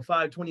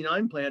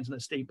 529 plans on a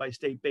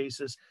state-by-state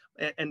basis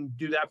and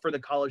do that for the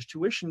college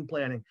tuition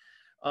planning.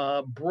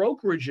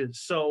 Brokerages.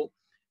 So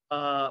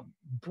the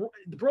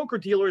broker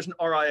dealers and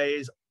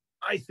RIAs,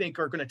 I think,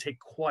 are going to take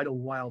quite a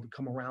while to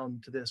come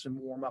around to this and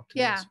warm up to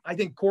this. I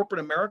think corporate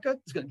America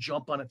is going to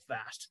jump on it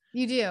fast.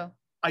 You do?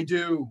 I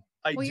do.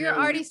 Well, you're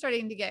already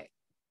starting to get.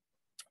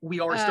 We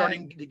are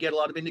starting to get a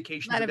lot of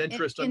indications of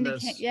interest on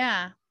this.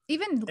 Yeah.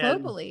 Even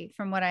globally,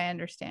 from what I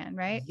understand,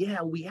 right?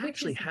 Yeah, we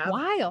actually have.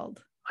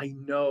 Wild. I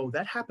know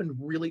that happened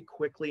really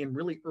quickly and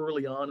really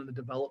early on in the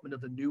development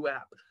of the new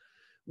app.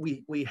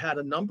 We had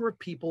a number of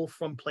people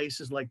from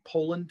places like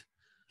Poland,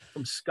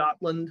 from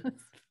Scotland.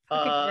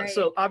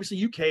 So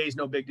obviously UK is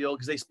no big deal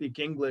because they speak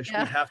English.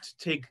 Yeah. We have to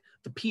take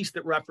the piece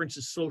that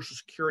references Social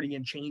Security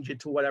and change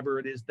it to whatever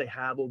it is they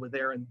have over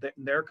there in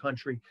their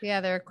country. Yeah,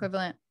 their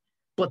equivalent.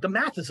 But the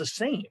math is the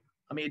same.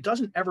 I mean, it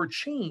doesn't ever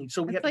change.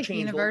 So we have to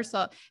change.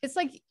 Universal. It's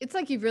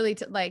like you've really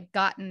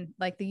gotten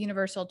like the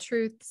universal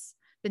truths,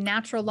 the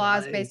natural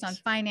laws based on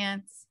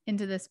finance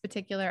into this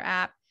particular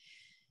app.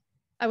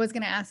 I was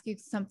going to ask you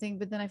something,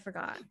 but then I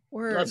forgot.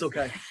 Words. That's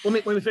okay.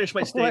 Let me finish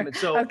my statement.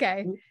 So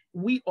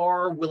we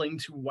are willing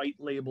to white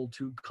label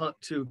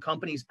to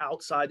companies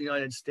outside the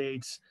United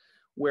States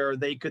where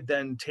they could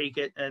then take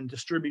it and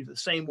distribute it the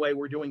same way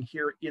we're doing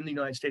here in the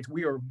United States.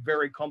 We are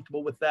very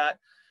comfortable with that.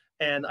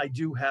 And I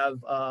do have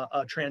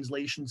a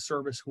translation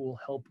service who will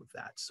help with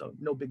that. So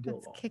no big deal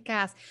at all. Kick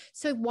ass.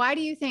 So why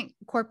do you think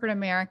corporate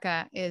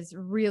America is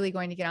really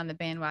going to get on the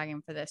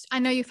bandwagon for this? I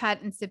know you've had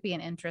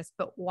incipient interest,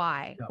 but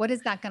why? Yeah. What is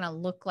that going to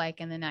look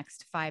like in the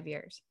next 5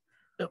 years?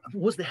 What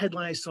was the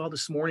headline I saw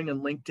this morning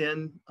on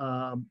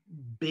LinkedIn?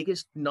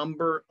 Biggest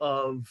number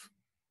of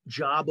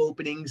job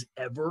openings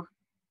ever.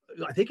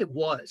 I think it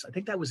was. I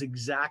think that was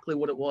exactly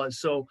what it was.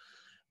 So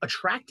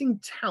attracting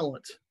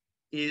talent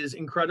is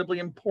incredibly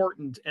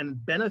important,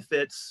 and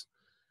benefits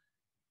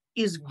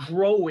is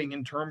growing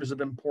in terms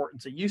of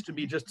importance. It used to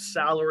be just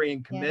salary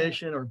and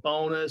commission or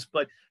bonus,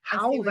 but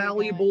how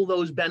valuable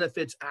those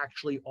benefits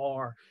actually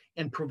are,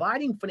 and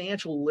providing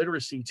financial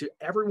literacy to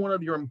every one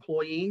of your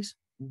employees.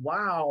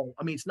 Wow.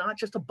 I mean, it's not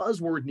just a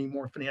buzzword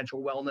anymore,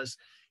 financial wellness.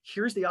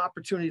 Here's the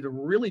opportunity to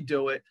really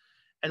do it.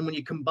 And when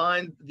you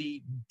combine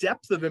the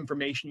depth of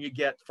information you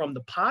get from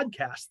the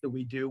podcast that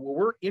we do, where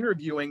we're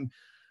interviewing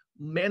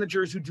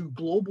managers who do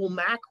global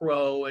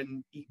macro,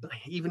 and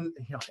even,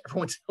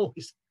 everyone's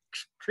always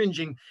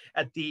cringing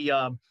at the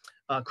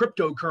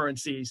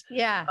cryptocurrencies.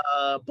 Yeah.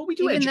 But we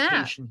do Even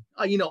education.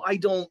 I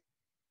don't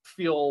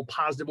feel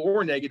positive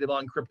or negative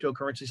on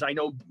cryptocurrencies. I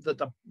know that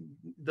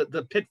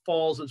the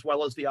pitfalls as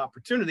well as the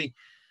opportunity,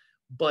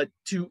 but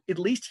to at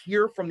least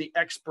hear from the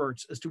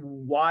experts as to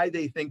why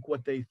they think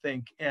what they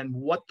think and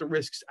what the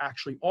risks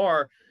actually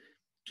are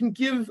can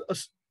give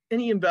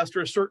any investor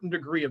a certain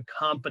degree of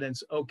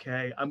confidence.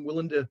 Okay, I'm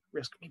willing to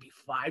risk maybe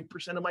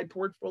 5% of my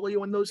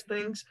portfolio in those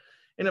things.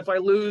 And if I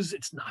lose,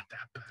 it's not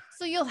that bad.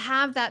 So you'll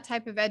have that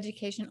type of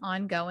education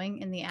ongoing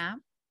in the app?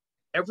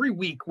 Every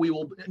week we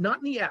will, not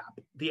in the app.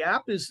 The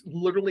app is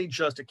literally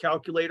just a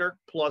calculator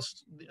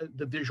plus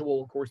the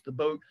visual, of course, the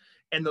boat,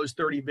 and those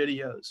 30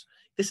 videos.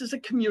 This is a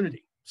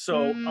community.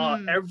 So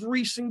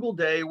every single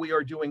day we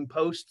are doing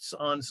posts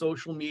on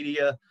social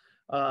media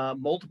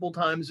multiple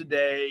times a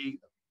day,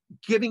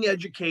 giving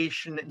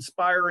education,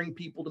 inspiring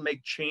people to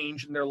make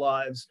change in their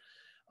lives.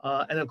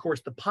 And of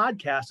course, the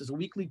podcast is a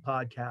weekly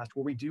podcast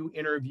where we do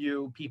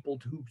interview people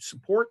who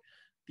support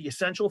the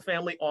Essential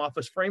Family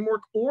Office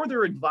framework or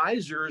their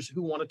advisors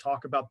who want to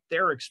talk about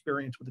their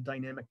experience with the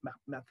dynamic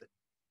method.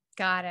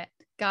 Got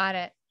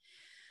it.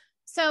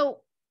 So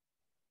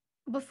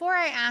before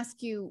I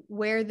ask you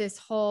where this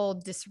whole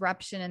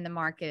disruption in the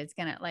market is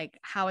going to,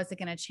 how is it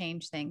going to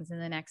change things in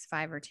the next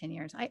 5 or 10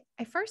 years? I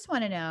first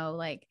want to know,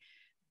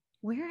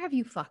 where have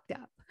you fucked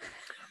up?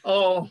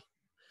 Oh,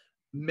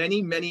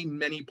 many, many,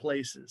 many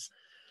places.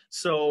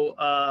 So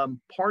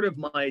part of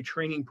my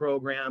training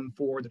program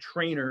for the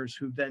trainers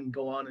who then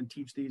go on and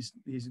teach these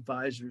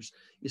advisors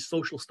is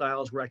social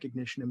styles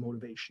recognition and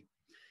motivation.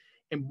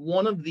 And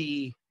one of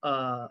the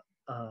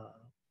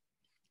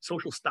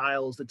social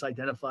styles that's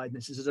identified in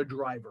this is a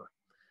driver.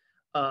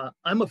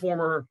 I'm a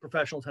former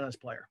professional tennis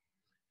player.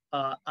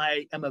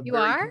 I am a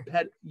very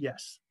competitive.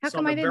 Yes. How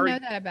come I didn't know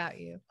that about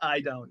you?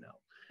 I don't know.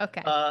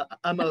 Okay.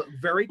 I'm a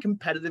very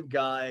competitive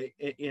guy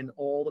in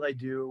all that I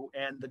do,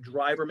 and the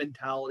driver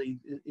mentality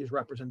is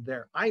represented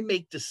there. I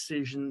make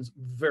decisions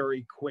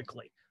very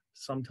quickly,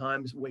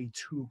 sometimes way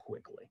too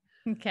quickly.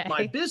 Okay.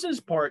 My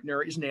business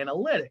partner is an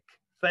analytic.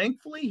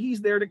 Thankfully,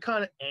 he's there to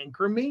kind of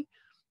anchor me.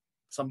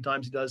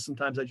 Sometimes he does.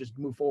 Sometimes I just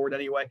move forward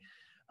anyway.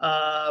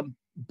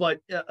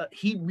 But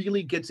he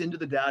really gets into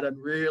the data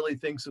and really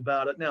thinks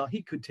about it. Now,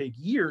 he could take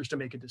years to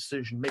make a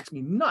decision. Makes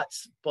me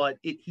nuts, but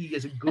he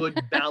is a good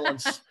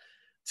balance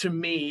to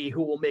me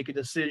who will make a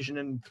decision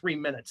in 3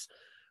 minutes.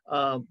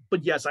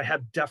 But yes, I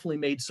have definitely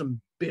made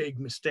some big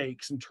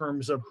mistakes in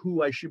terms of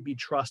who I should be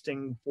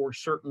trusting for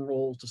certain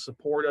roles to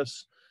support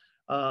us.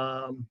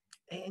 And,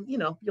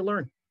 you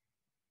learn.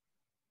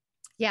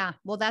 Yeah.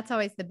 Well, that's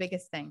always the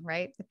biggest thing,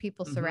 right? The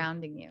people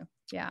surrounding you.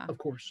 Yeah. Of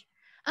course.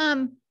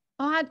 Are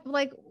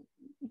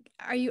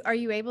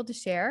you able to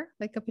share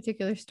a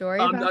particular story?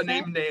 I'm not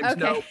naming names. Okay.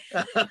 No.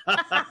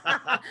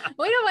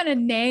 We don't want to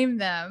name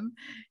them.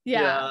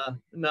 Yeah.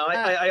 No,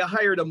 I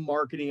hired a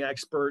marketing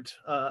expert.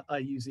 I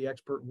use the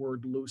expert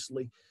word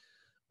loosely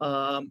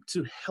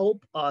to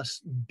help us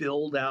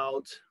build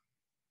out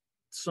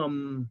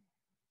some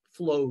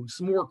flows,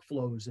 some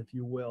workflows, if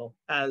you will,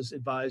 as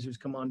advisors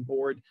come on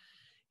board.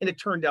 And it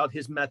turned out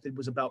his method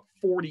was about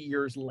 40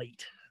 years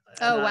late.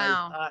 Oh,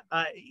 wow.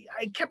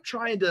 I kept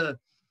trying to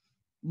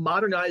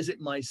modernize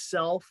it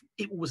myself.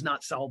 It was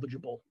not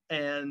salvageable.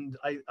 And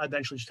I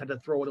eventually just had to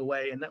throw it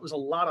away. And that was a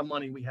lot of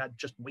money we had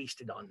just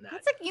wasted on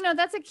that.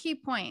 That's a key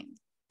point.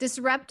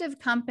 Disruptive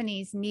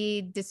companies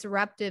need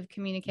disruptive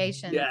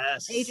communication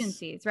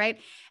agencies, right?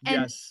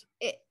 And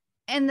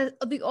and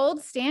the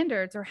old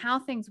standards or how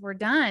things were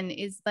done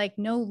is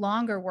no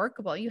longer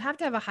workable. You have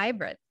to have a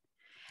hybrid.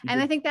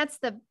 And I think that's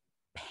the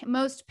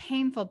most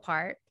painful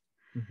part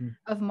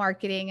of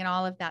marketing and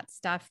all of that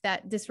stuff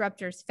that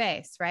disruptors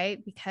face,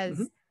 right?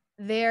 Because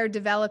they're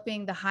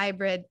developing the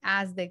hybrid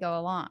as they go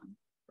along.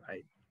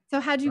 Right. So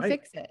how'd you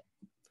fix it?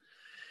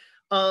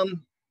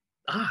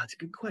 It's a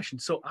good question.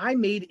 So I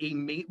made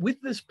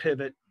with this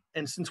pivot,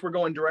 and since we're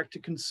going direct to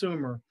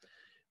consumer,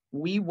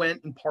 we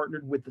went and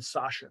partnered with the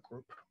Sasha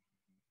Group.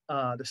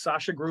 The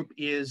Sasha Group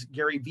is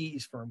Gary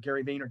V's firm,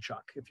 Gary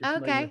Vaynerchuk, if you're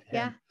familiar with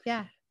him.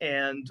 Yeah.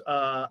 And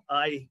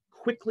I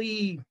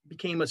quickly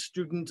became a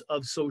student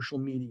of social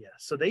media.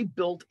 So they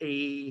built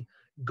a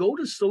go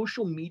to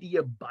social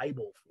media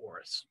Bible for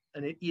us.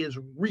 And it is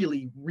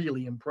really,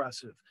 really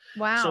impressive.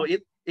 Wow. So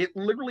it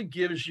literally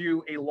gives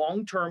you a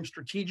long-term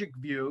strategic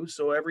view.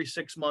 So every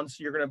 6 months,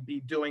 you're going to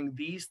be doing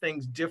these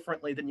things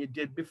differently than you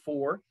did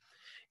before.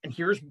 And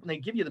they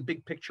give you the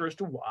big picture as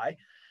to why.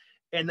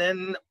 And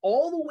then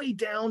all the way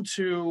down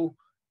to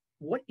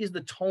what is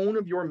the tone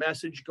of your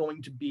message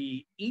going to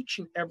be each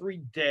and every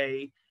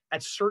day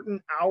at certain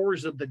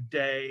hours of the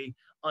day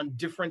on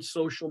different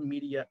social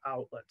media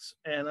outlets.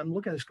 And I'm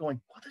looking at this going,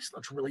 well, this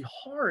looks really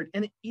hard.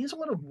 And it is a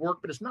lot of work,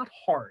 but it's not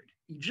hard.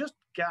 You just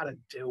got to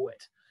do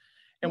it.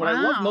 And what I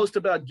love Wow. most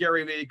about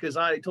Gary Vee, because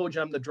I told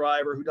you I'm the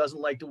driver who doesn't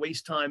like to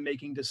waste time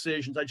making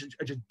decisions. I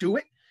just do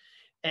it.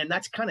 And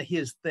that's kind of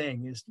his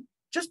thing, is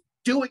just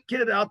do it,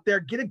 get it out there,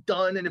 get it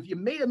done. And if you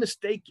made a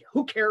mistake,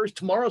 who cares?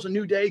 Tomorrow's a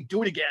new day.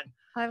 Do it again.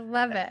 I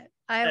love it.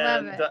 I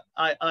love And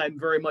it. I'm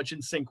very much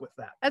in sync with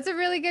that. That's a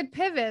really good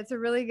pivot. It's a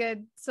really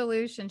good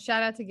solution.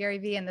 Shout out to Gary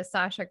Vee and the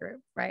Sasha Group,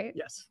 right?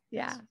 Yes.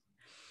 Yeah. Yes.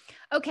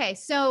 Okay.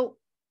 So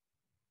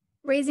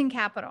raising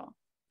capital.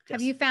 Yes.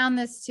 Have you found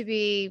this to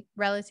be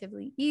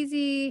relatively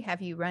easy?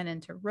 Have you run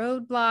into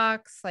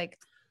roadblocks? Like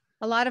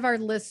a lot of our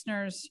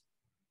listeners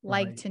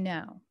like Right. to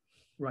know.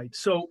 Right.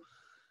 So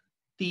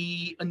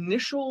the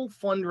initial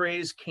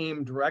fundraise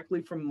came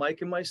directly from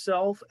Mike and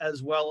myself,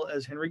 as well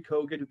as Henry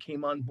Kogut, who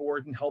came on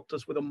board and helped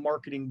us with a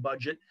marketing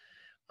budget.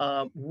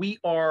 We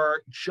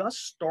are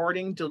just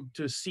starting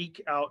to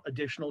seek out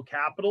additional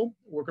capital.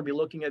 We're going to be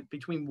looking at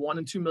between $1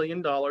 and $2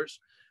 million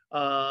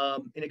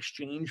in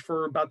exchange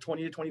for about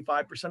 20 to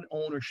 25%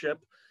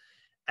 ownership.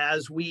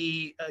 As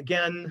we,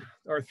 again,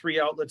 our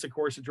three outlets, of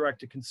course, are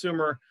direct to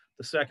consumer.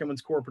 The second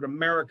one's corporate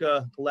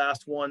America. The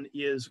last one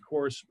is, of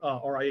course,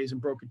 RIAs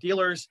and broker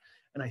dealers.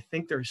 And I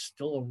think there's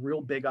still a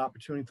real big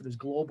opportunity for this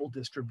global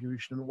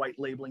distribution and white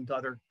labeling to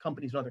other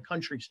companies in other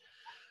countries.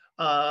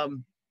 But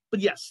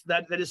yes,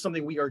 that is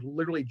something we are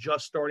literally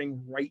just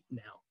starting right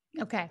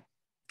now. Okay,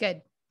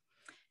 good.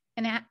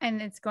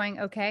 And it's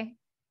going okay.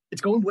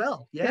 It's going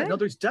well. Yeah, Good. no,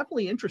 there's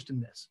definitely interest in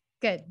this.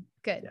 Good.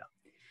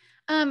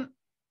 Yeah.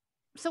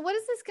 So what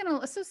is this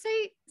gonna? So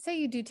say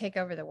you do take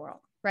over the world,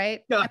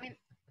 right? Yeah. I mean,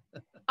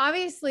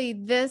 obviously,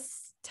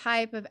 this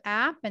type of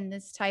app and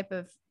this type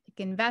of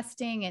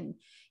investing and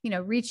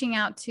reaching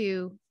out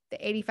to the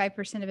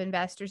 85% of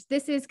investors,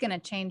 this is going to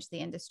change the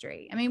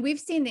industry. I mean, we've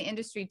seen the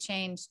industry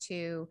change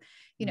to,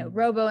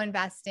 robo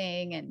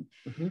investing and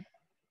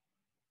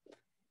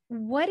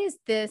what is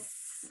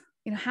this,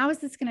 how is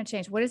this going to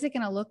change? What is it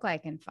going to look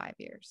like in 5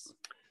 years?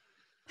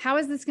 How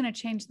is this going to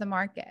change the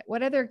market?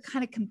 What other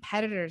kind of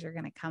competitors are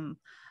going to come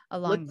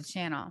along the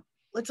channel?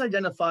 Let's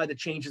identify the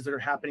changes that are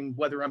happening,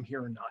 whether I'm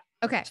here or not.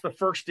 Okay. So the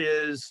first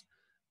is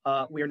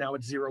we are now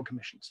at zero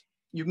commissions.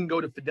 You can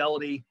go to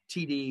Fidelity,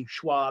 TD,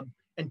 Schwab,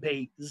 and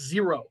pay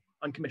zero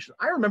on commissions.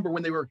 I remember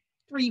when they were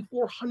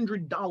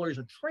 $300-400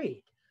 a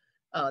trade.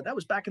 That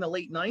was back in the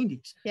late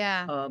 90s.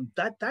 Yeah.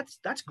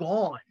 That's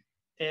gone.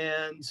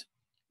 And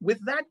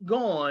with that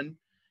gone,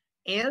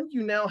 and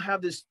you now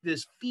have this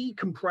fee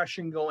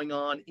compression going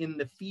on in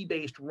the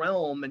fee-based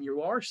realm, and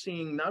you are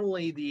seeing not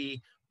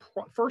only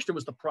first it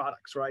was the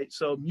products, right?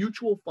 So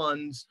mutual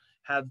funds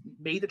have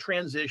made the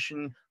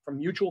transition from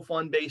mutual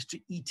fund based to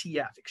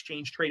ETF,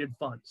 exchange traded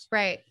funds.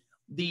 Right.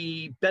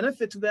 The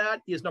benefit to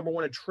that is, number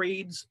one, it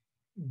trades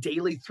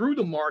daily through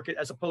the market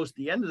as opposed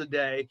to the end of the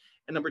day.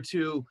 And number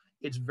two,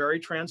 it's very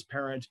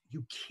transparent.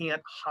 You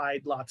can't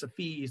hide lots of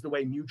fees the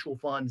way mutual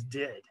funds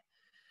did.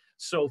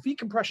 So fee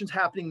compression is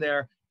happening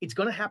there. It's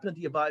going to happen at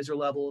the advisor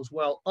level as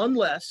well,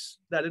 unless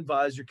that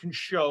advisor can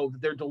show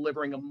that they're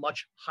delivering a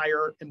much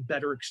higher and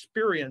better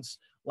experience,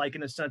 like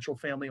an essential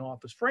family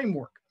office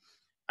framework.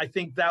 I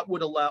think that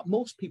would allow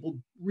most people,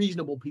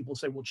 reasonable people,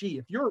 say, well, gee,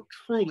 if you're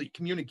truly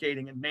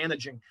communicating and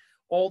managing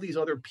all these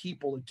other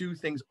people that do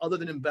things other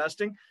than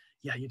investing,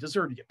 yeah, you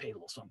deserve to get paid a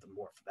little something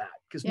more for that,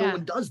 because no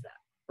one does that,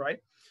 right?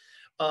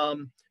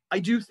 I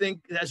do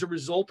think as a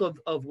result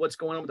of what's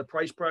going on with the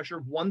price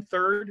pressure,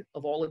 1/3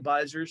 of all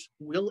advisors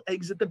will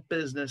exit the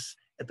business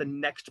at the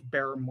next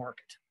bear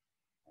market.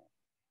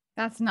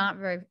 That's not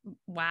very,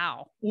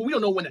 wow. Well, we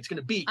don't know when that's going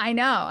to be. I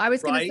know. I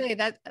was going right? to say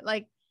that,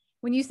 like,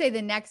 when you say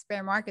the next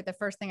bear market, the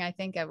first thing I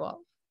think of,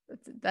 well,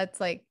 that's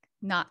like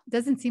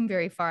doesn't seem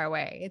very far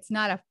away. It's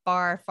not a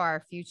far,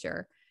 far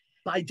future.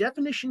 By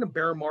definition, a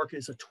bear market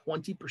is a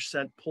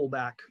 20%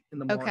 pullback in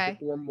the market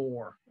or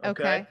more.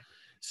 Okay.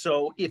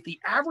 So if the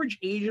average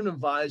age of an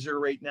advisor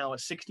right now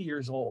is 60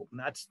 years old, and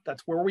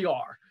that's where we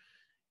are,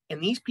 and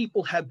these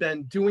people have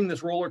been doing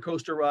this roller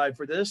coaster ride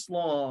for this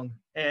long,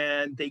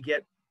 and they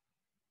get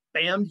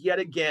bammed yet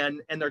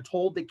again, and they're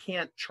told they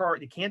can't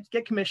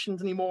get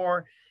commissions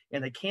anymore,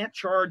 and they can't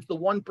charge the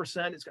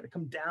 1%. It's going to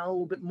come down a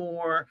little bit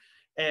more.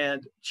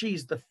 And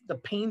geez, the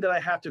pain that I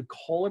have to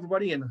call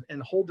everybody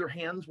and hold their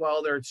hands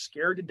while they're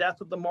scared to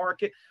death of the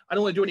market. I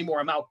don't want to do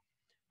anymore. I'm out.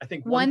 I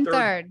think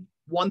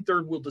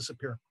 1/3 will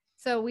disappear.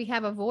 So we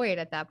have a void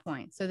at that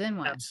point. So then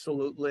what?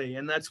 Absolutely.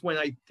 And that's when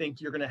I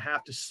think you're going to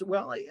have to,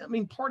 well, I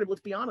mean, part of,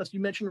 let's be honest, you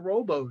mentioned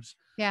robos.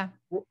 Yeah.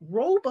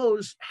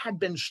 Robos had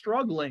been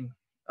struggling,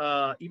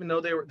 even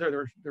though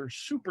they're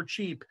super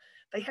cheap.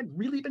 They had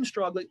really been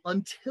struggling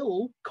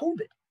until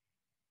COVID.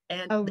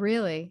 And oh,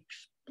 really?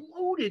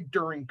 Exploded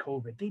during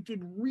COVID. They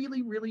did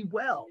really, really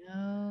well.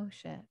 Oh,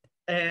 shit.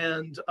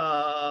 And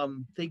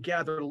they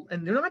gather,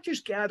 and they're not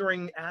just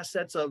gathering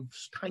assets of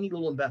tiny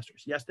little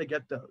investors. Yes, they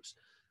get those.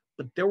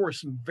 But there were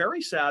some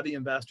very savvy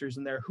investors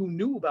in there who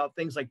knew about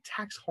things like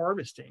tax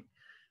harvesting,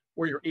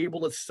 where you're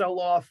able to sell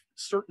off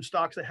certain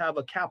stocks that have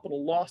a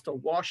capital loss to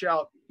wash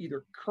out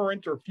either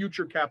current or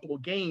future capital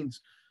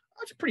gains.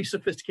 That's a pretty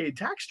sophisticated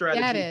tax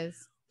strategy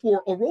is.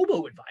 For a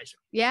robo-advisor.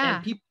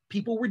 Yeah. And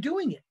people were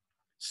doing it.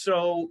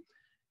 So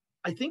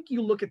I think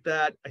you look at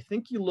that. I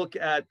think you look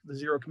at the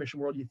zero commission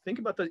world. You think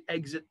about the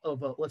exit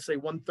of, let's say,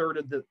 1/3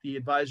 of the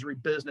advisory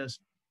business.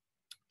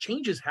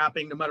 Change is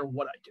happening no matter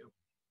what I do.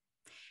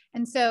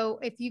 And so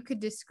if you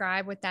could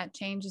describe what that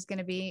change is going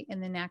to be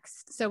in the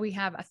next, so we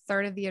have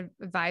 1/3 of the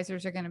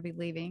advisors are going to be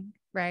leaving,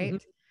 right?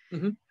 Mm-hmm.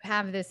 Mm-hmm.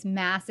 Have this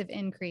massive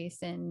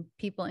increase in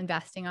people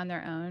investing on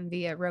their own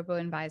via robo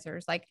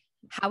advisors. Like,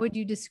 how would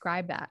you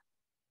describe that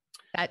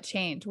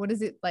change? What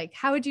is it like?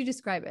 How would you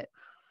describe it?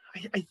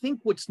 I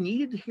think what's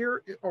needed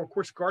here are, of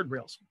course,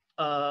 guardrails.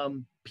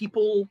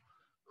 People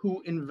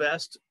who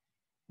invest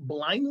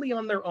blindly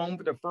on their own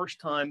for the first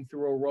time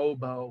through a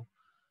robo,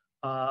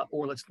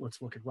 or let's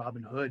look at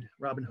Robinhood.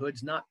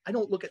 Robinhood's not. I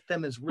don't look at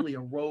them as really a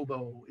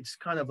robo. It's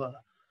kind of a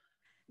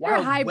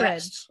wild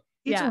west.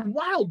 It's a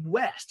wild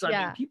west. I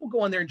mean, people go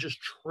on there and just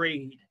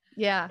trade.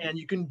 Yeah. And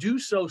you can do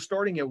so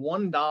starting at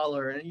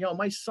 $1. And, you know,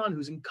 my son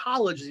who's in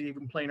college is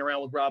even playing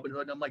around with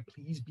Robinhood. And I'm like,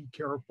 please be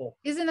careful.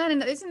 Isn't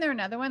there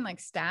another one like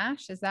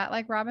Stash? Is that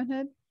like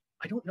Robinhood?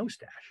 I don't know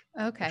Stash.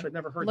 Okay. I've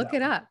never heard Look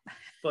it up.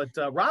 But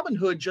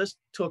Robinhood just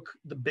took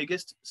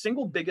the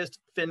single biggest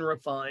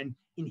FINRA fine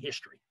in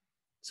history,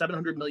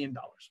 $700 million.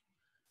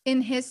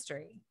 In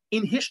history.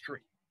 In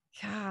history.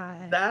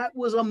 God. That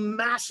was a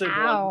massive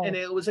one. And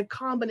it was a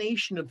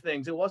combination of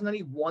things. It wasn't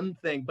any one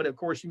thing. But of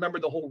course, you remember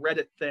the whole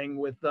Reddit thing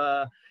with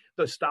the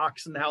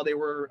stocks and how they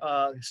were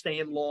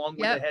staying long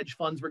when the hedge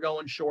funds were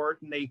going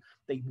short, and they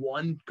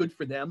won. Good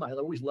for them. I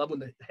always love when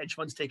the hedge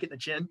funds take it in the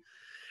chin.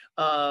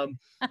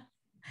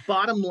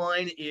 Bottom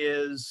line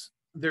is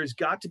there's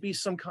got to be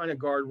some kind of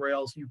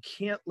guardrails. You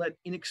can't let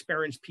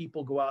inexperienced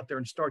people go out there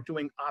and start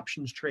doing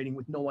options trading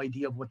with no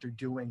idea of what they're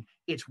doing.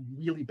 It's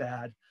really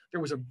bad. There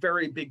was a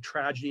very big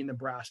tragedy in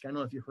Nebraska. I don't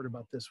know if you heard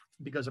about this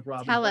because of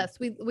Robinhood. Tell us.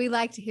 We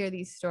like to hear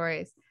these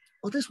stories.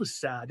 Well, this was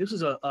sad. This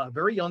was a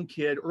very young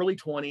kid, early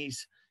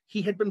 20s.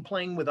 He had been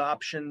playing with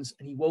options,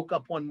 and he woke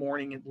up one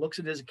morning and looks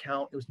at his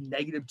account. It was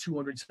negative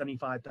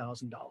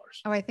 $275,000.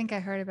 Oh, I think I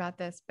heard about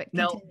this, but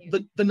continue. Now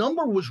the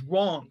number was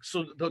wrong.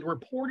 So the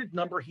reported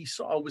number he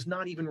saw was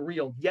not even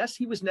real. Yes,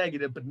 he was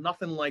negative, but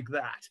nothing like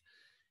that.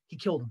 He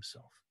killed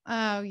himself.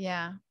 Oh,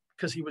 yeah.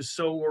 Because he was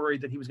so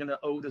worried that he was going to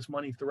owe this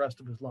money for the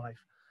rest of his life.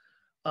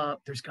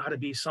 There's got to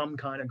be some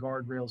kind of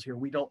guardrails here.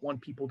 We don't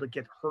want people to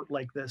get hurt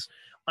like this.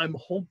 I'm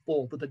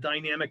hopeful that the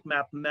dynamic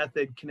map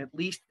method can at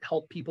least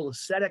help people to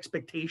set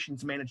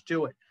expectations, manage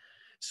to it.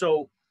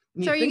 So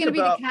are you going to be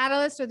the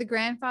catalyst or the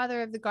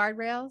grandfather of the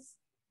guardrails?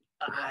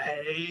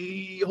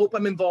 I hope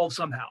I'm involved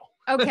somehow.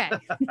 Okay.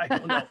 I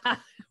don't know.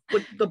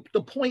 But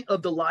the point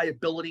of the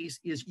liabilities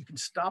is you can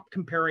stop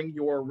comparing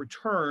your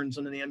returns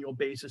on an annual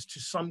basis to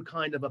some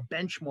kind of a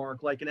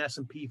benchmark like an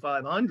S&P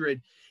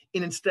 500,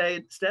 and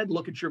instead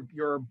look at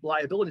your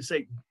liability and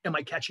say, am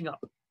I catching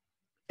up?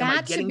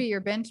 That should be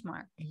your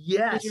benchmark.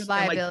 Yes. Your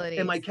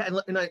liabilities.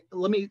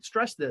 Let me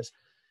stress this.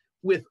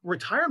 With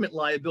retirement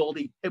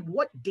liability, at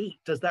what date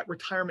does that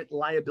retirement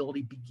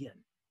liability begin?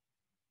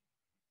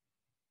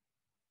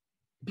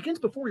 It begins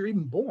before you're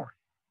even born.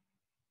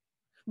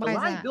 The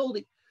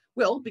liability.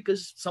 Well,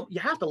 because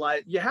you have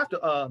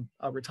to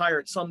retire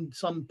at some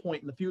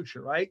point in the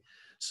future, right?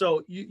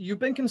 So you've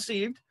been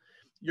conceived,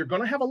 you're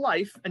going to have a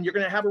life, and you're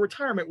going to have a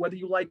retirement, whether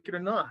you like it or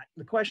not.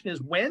 The question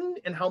is when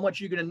and how much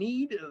you're going to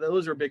need.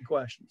 Those are big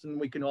questions, and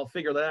we can all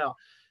figure that out.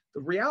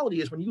 The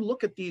reality is when you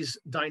look at these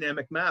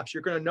dynamic maps,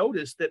 you're going to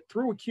notice that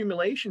through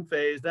accumulation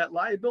phase, that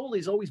liability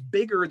is always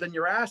bigger than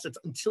your assets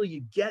until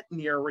you get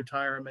near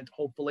retirement,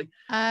 hopefully.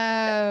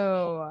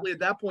 Oh. At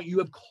that point, you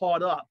have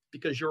caught up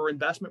because your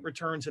investment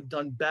returns have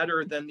done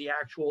better than the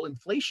actual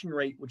inflation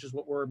rate, which is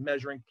what we're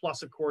measuring,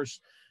 plus, of course,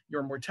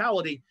 your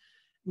mortality.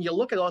 And you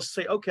look at us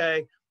and say,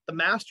 okay, the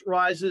mass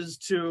rises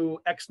to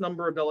X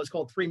number of dollars,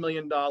 called $3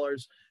 million.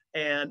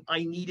 And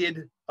I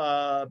needed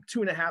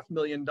 $2.5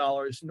 million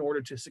in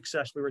order to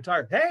successfully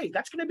retire. Hey,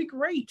 that's going to be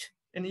great.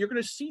 And you're going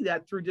to see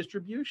that through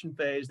distribution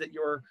phase that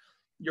your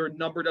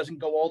number doesn't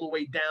go all the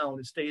way down.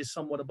 It stays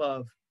somewhat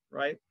above,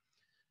 right?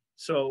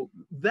 So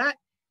that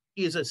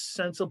is a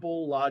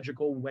sensible,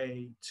 logical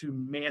way to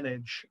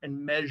manage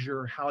and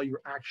measure how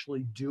you're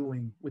actually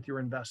doing with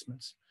your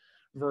investments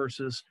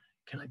versus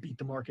can I beat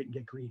the market and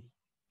get greedy?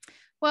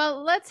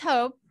 Well, let's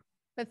hope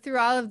that through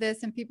all of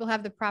this and people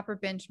have the proper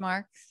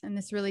benchmarks and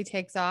this really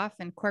takes off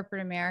and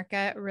corporate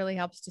America really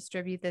helps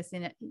distribute this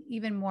in an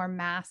even more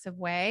massive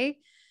way,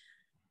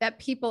 that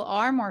people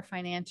are more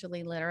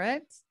financially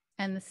literate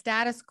and the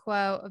status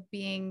quo of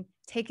being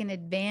taken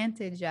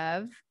advantage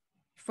of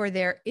for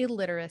their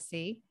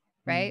illiteracy,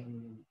 right?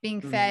 Being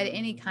fed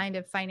any kind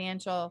of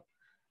financial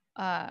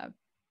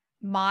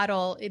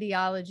model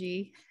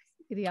ideology,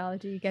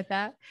 you get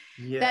that?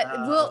 Yeah.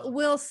 That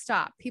will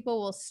stop. People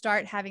will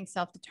start having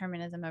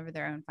self-determinism over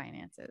their own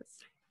finances.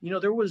 You know,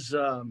 there was,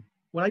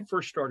 when I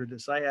first started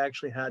this, I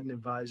actually had an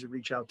advisor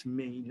reach out to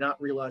me, not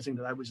realizing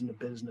that I was in the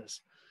business.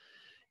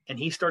 And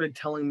he started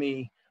telling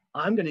me,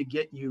 I'm going to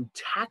get you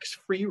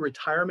tax-free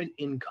retirement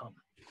income.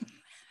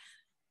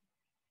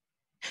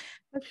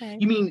 Okay.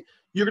 You mean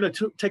you're going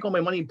to take all my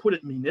money and put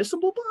it in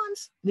municipal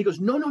bonds? And he goes,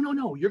 no, no, no,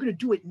 no. You're going to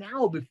do it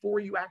now before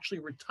you actually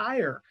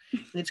retire.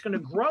 And it's going to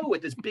grow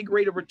at this big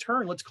rate of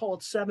return. Let's call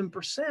it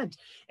 7%.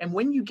 And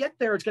when you get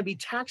there, it's going to be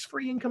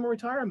tax-free income in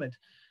retirement.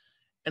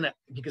 And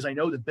because I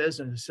know the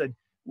business, I said,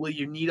 will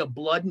you need a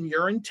blood and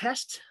urine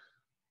test?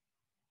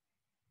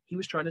 He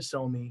was trying to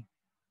sell me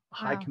a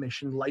high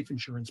commission life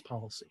insurance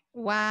policy.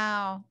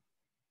 Wow.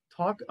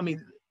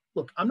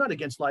 Look, I'm not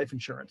against life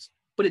insurance,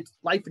 but it's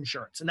life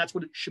insurance, and that's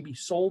what it should be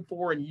sold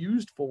for and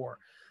used for,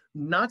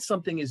 not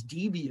something as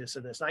devious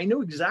as this. I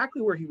know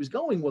exactly where he was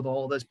going with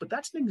all of this, but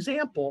that's an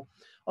example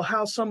of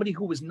how somebody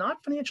who was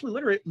not financially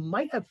literate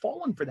might have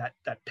fallen for that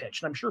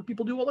pitch. And I'm sure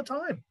people do all the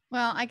time.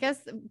 Well, I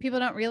guess people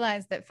don't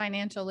realize that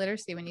financial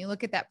literacy, when you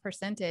look at that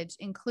percentage,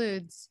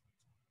 includes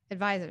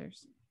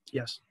advisors.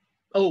 Yes.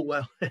 Oh,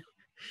 well,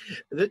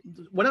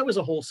 when I was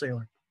a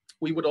wholesaler,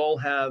 we would all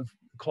have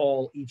a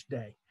call each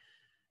day.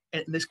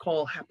 And this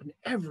call happened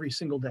every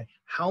single day.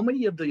 How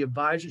many of the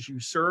advisors you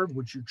serve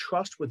would you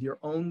trust with your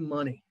own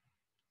money?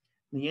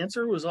 And the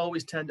answer was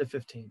always 10 to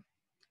 15. And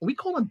we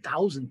called on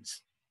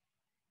thousands.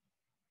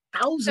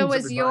 Thousands so of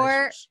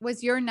advisors.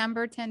 Was your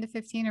number 10 to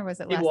 15 or was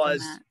it less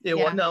than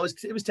that?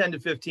 It was 10 to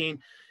 15.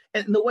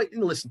 And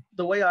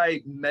the way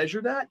I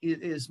measure that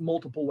is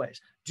multiple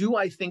ways. Do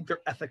I think they're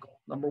ethical?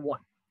 Number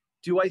one.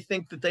 Do I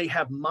think that they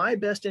have my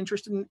best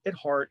interest at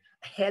heart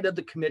ahead of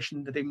the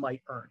commission that they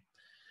might earn?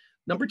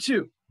 Number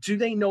two, do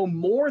they know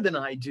more than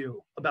I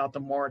do about the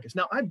markets?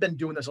 Now, I've been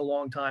doing this a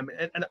long time,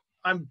 and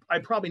I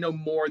probably know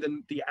more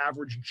than the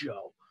average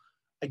Joe.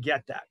 I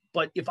get that.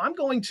 But if I'm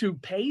going to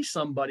pay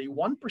somebody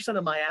 1%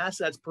 of my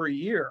assets per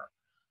year,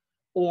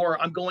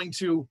 or I'm going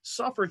to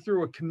suffer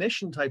through a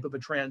commission type of a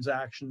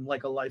transaction,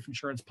 like a life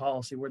insurance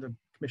policy where the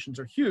commissions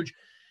are huge,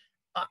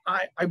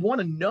 I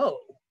want to know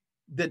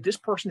that this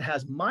person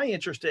has my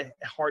interest at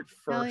heart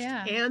first,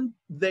 and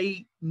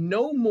they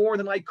know more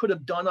than I could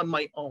have done on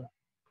my own.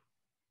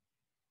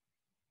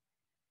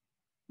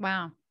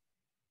 Wow.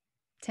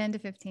 10 to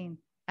 15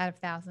 out of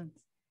thousands.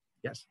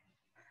 Yes.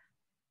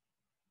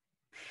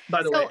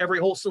 By the way, every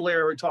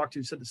wholesaler I talked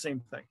to said the same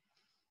thing.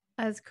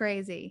 That's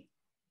crazy.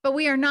 But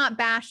we are not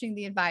bashing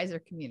the advisor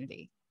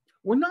community.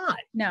 We're not.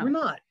 No. We're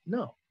not.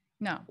 No.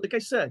 No. Like I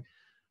said,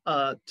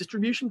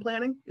 distribution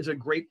planning is a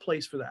great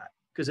place for that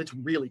because it's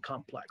really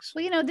complex.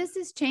 Well, this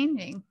is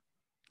changing.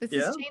 This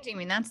is changing. I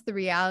mean, that's the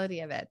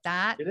reality of it.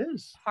 It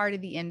is. Part of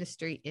the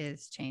industry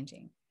is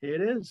changing. It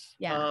is.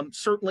 Yeah.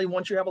 Certainly,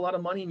 once you have a lot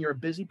of money and you're a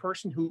busy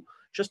person who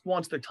just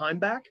wants their time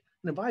back,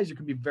 an advisor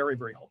can be very,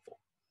 very helpful.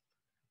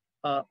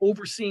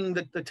 Overseeing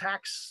the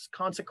tax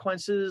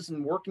consequences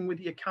and working with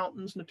the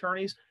accountants and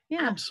attorneys,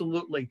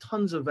 absolutely,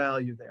 tons of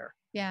value there.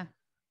 Yeah.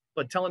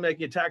 But telling them they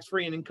get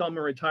tax-free and income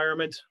in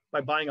retirement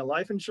by buying a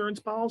life insurance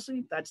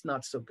policy, that's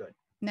not so good.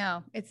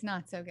 No, it's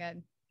not so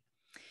good.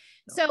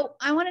 No. So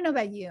I want to know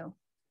about you.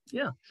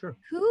 Yeah, sure.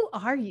 Who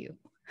are you?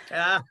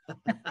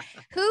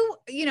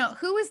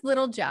 Who is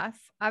little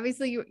Jeff?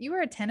 Obviously you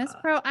were a tennis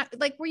pro.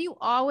 Were you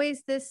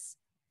always this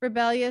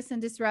rebellious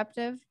and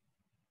disruptive?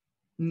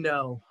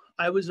 No,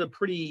 I was a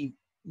pretty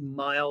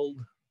mild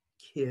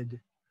kid.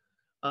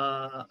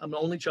 I'm the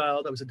only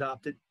child. I was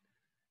adopted.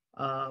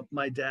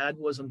 My dad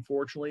was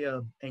unfortunately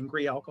an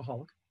angry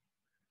alcoholic.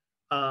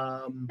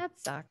 That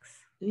sucks.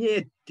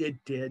 It did.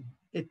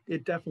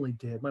 It definitely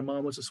did. My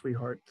mom was a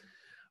sweetheart.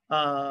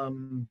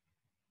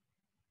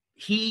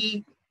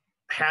 He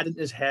had in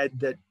his head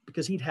that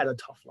because he'd had a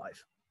tough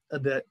life,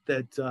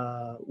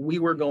 that we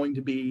were going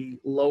to be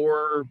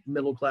lower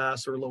middle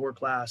class or lower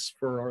class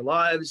for our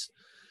lives.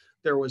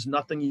 There was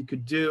nothing you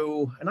could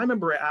do. And I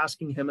remember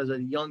asking him as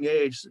a young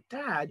age,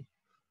 Dad,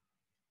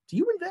 do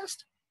you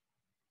invest?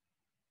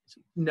 I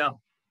said, no,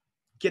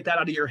 get that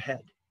out of your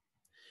head.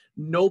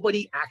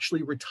 Nobody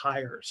actually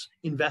retires.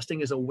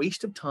 Investing is a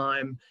waste of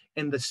time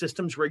and the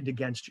system's rigged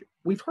against you.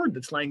 We've heard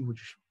this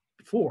language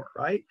before,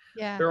 right?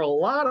 Yeah. There are a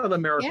lot of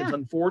Americans,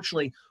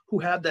 unfortunately, who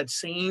have that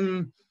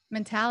same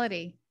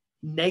mentality,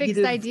 negative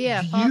fixed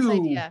idea, view. False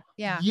idea.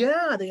 Yeah.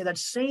 Yeah. They have that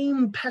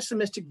same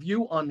pessimistic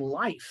view on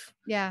life.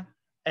 Yeah.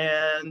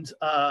 And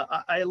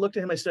I looked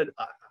at him, I said,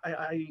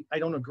 I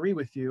don't agree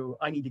with you.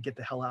 I need to get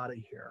the hell out of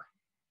here.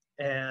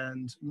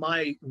 And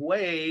my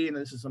way, and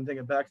this is I'm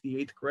thinking back to the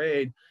 8th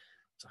grade,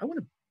 so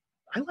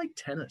I like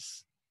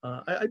tennis.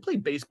 I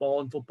played baseball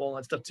and football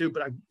and stuff too,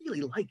 but I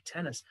really like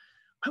tennis.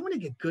 I want to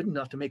get good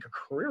enough to make a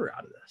career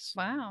out of this.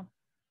 Wow.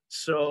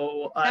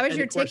 So that was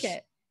your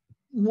ticket.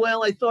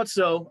 Well, I thought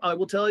so. I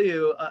will tell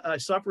you, I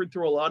suffered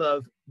through a lot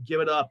of give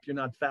it up. You're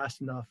not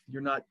fast enough.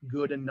 You're not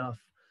good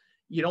enough.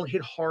 You don't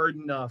hit hard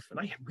enough. And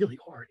I hit really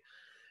hard.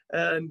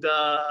 And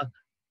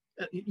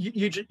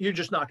you're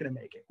just not going to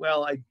make it.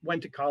 Well, I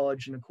went to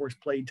college and of course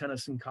played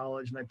tennis in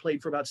college, and I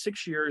played for about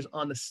 6 years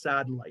on the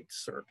satellite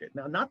circuit.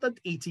 Now, not the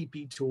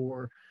ATP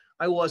tour.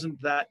 I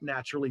wasn't that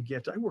naturally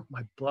gifted. I worked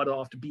my butt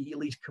off to be at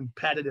least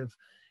competitive.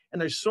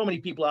 And there's so many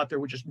people out there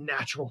with just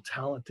natural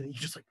talent that you're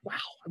just like, wow,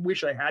 I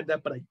wish I had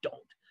that, but I don't.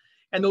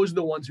 And those are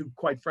the ones who,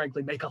 quite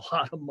frankly, make a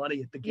lot of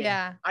money at the game.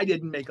 Yeah. I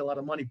didn't make a lot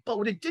of money, but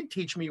what it did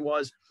teach me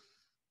was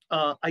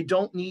I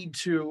don't need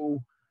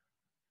to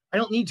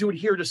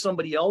adhere to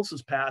somebody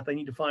else's path. I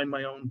need to find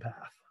my own path.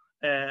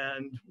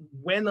 And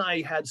when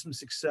I had some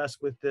success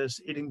with this,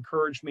 it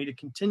encouraged me to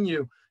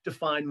continue to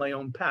find my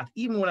own path.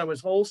 Even when I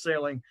was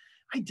wholesaling,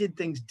 I did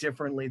things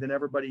differently than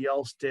everybody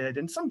else did.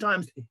 And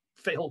sometimes they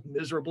failed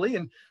miserably,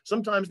 and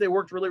sometimes they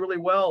worked really, really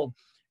well.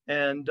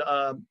 And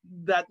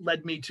that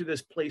led me to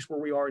this place where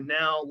we are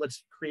now.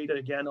 Let's create,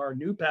 again, our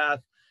new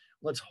path.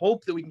 Let's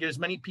hope that we can get as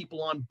many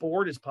people on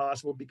board as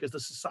possible, because the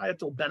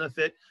societal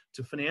benefit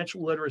to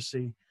financial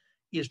literacy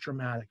is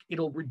dramatic.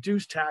 It'll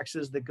reduce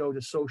taxes that go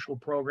to social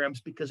programs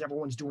because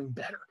everyone's doing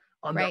better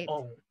on their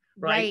own,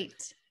 right?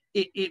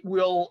 It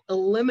will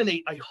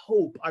eliminate, I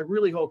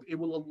really hope it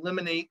will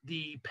eliminate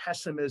the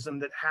pessimism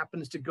that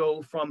happens to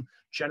go from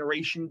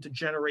generation to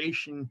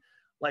generation,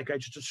 like I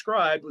just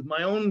described with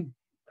my own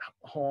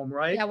home,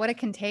 right? Yeah, what a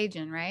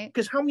contagion, right?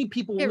 Because how many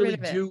people really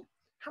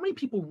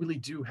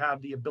do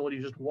have the ability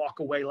to just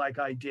walk away like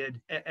I did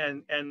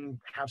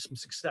and have some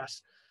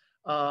success?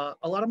 A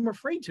lot of them are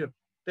afraid to.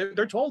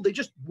 They're told they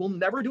just will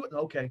never do it.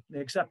 Okay,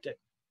 they accept it.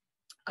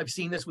 I've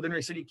seen this with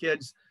inner city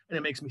kids, and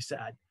it makes me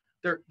sad.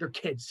 They're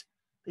kids.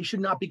 They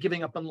should not be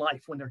giving up on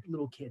life when they're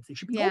little kids. They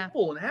should be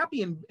hopeful and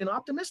happy and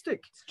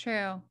optimistic. It's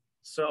true.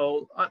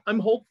 So I'm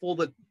hopeful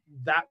that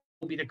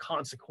will be the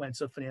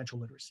consequence of financial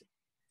literacy.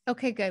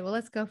 Okay, good. Well,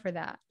 let's go for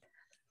that.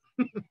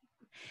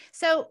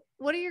 So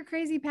what are your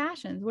crazy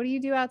passions? What do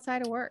you do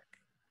outside of work?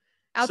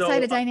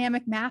 Outside of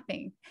dynamic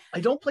mapping?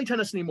 I don't play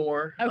tennis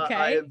anymore.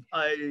 Okay.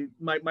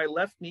 My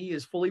left knee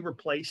is fully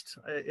replaced.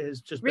 It has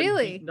just been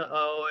really? Beaten.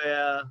 Oh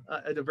yeah.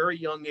 At a very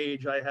young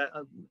age, I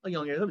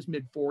was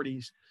mid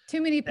 40s.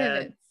 Too many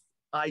pivots.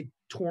 I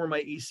tore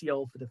my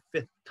ACL for the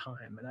 5th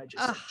time, and I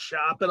just said,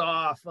 chop it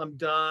off. I'm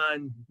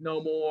done.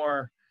 No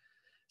more.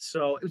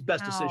 So it was the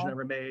best decision I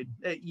ever made.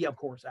 Yeah, of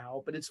course,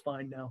 but it's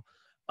fine now.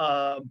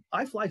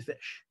 I fly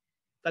fish.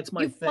 That's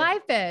my thing. You fly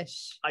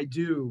fish? I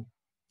do.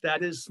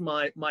 That is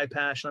my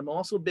passion. I'm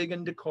also big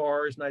into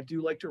cars, and I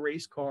do like to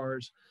race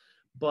cars,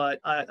 but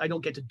I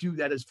don't get to do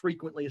that as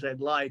frequently as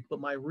I'd like. But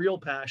my real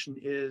passion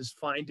is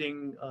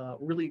finding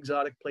really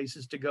exotic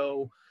places to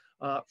go,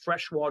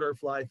 freshwater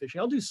fly fishing.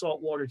 I'll do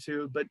saltwater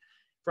too, but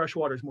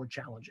freshwater is more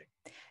challenging.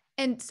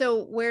 And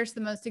so where's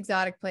the most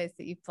exotic place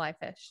that you fly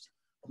fished?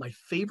 My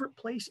favorite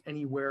place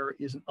anywhere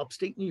is in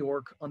upstate New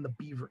York on the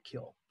Beaver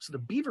Kill. So the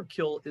Beaver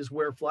Kill is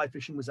where fly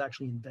fishing was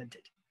actually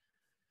invented.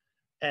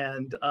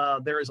 And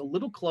there is a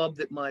little club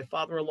that my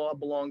father-in-law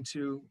belonged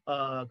to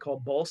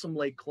called Balsam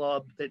Lake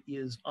Club that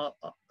is on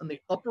the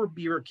upper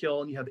Beaver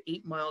Kill, and you have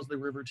 8 miles of the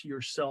river to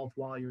yourself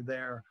while you're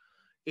there.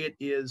 It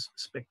is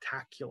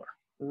spectacular.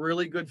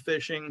 Really good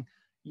fishing.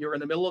 You're in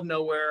the middle of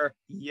nowhere.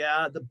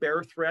 Yeah, the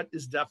bear threat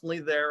is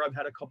definitely there. I've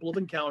had a couple of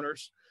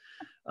encounters.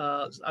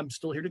 I'm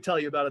still here to tell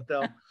you about it,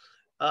 though.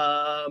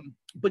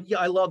 But yeah,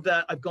 I love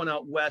that. I've gone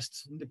out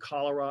west into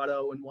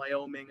Colorado and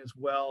Wyoming as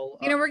well.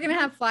 You know, we're going to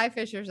have fly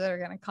fishers that are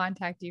going to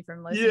contact you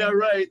from listening. Yeah,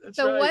 right. That's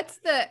so right.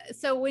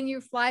 So when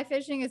you're fly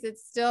fishing, is it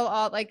still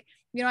all like,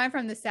 you know, I'm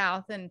from the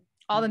South, and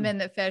all the men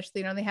that fish,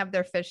 you know, they have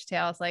their fish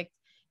tails. Like,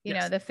 you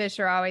know, the fish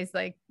are always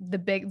like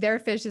their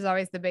fish is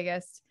always the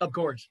biggest. Of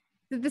course.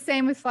 Is it the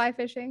same with fly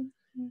fishing?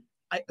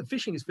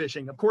 Fishing is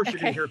fishing. Of course, you're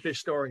going to hear fish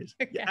stories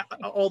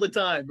all the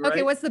time. Right?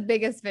 Okay. What's the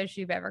biggest fish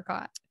you've ever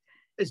caught?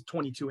 It's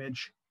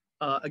 22-inch.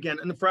 Again,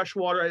 in the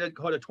freshwater, I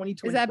caught a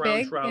 22-inch Is that brown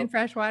big trout. in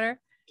freshwater?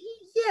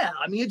 Yeah,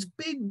 I mean, it's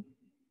big.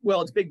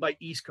 Well, it's big by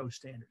East Coast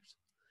standards.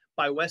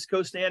 By West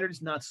Coast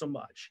standards, not so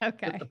much.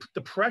 Okay.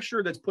 The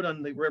pressure that's put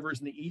on the rivers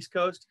in the East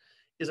Coast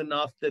is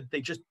enough that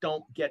they just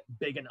don't get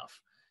big enough.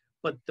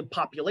 But the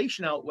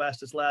population out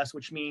west is less,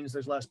 which means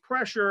there's less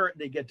pressure.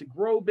 They get to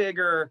grow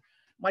bigger.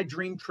 My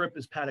dream trip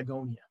is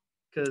Patagonia,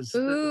 because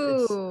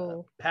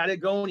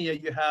Patagonia,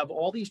 you have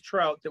all these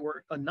trout that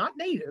were not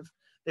native.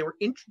 They were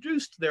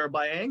introduced there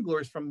by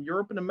anglers from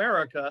Europe and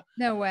America.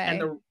 No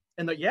way.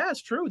 Yeah,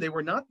 it's true. They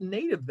were not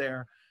native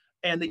there.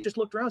 And they just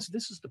looked around and said,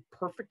 this is the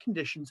perfect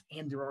conditions,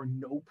 and there are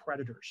no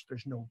predators.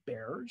 There's no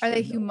bears. Are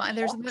they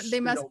humongous? They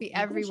must be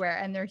everywhere,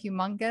 and they're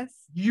humongous.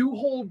 You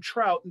hold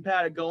trout in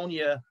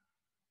Patagonia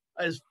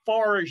as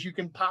far as you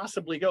can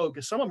possibly go,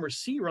 because some of them are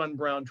sea run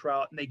brown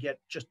trout, and they get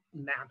just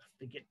mammoth.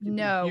 They get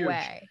no huge.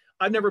 Way.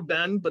 I've never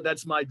been, but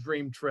that's my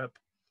dream trip.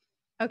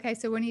 Okay,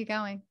 so when are you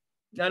going?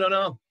 I don't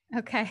know.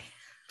 Okay.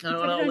 I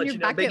don't know. Put it on your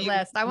bucket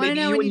list. I want to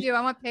know when you do.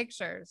 I want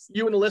pictures.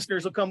 You and the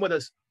listeners will come with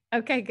us.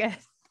 Okay, good.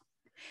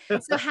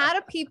 So how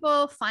do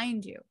people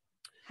find you?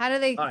 How do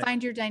they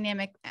find your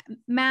dynamic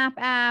map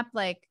app?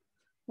 Like,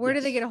 where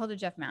do they get a hold of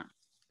Jeff Mount?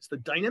 So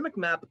the Dynamic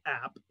Map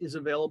app is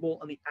available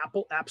on the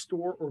Apple App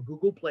Store or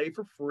Google Play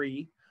for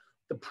free.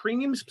 The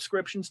premium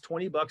subscription's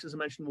 $20, as I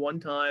mentioned one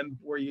time,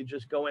 where you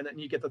just go in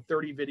and you get the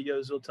 30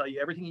 videos. It'll tell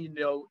you everything you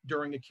know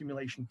during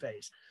accumulation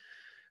phase.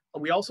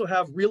 We also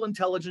have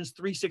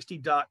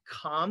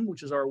realintelligence360.com,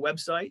 which is our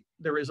website.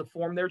 There is a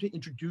form there to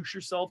introduce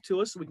yourself to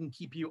us so we can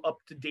keep you up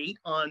to date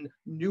on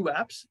new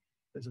apps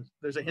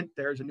There's a hint.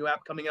 There's a new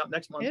app coming out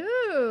next month.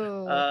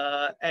 Ooh.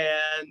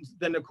 And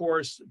then, of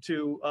course,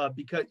 to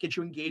get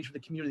you engaged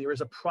with the community, there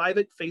is a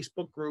private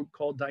Facebook group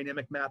called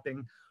Dynamic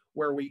Mapping,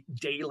 where we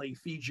daily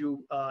feed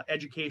you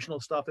educational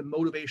stuff and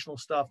motivational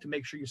stuff to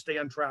make sure you stay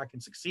on track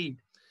and succeed.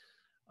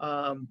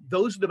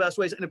 Those are the best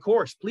ways. And of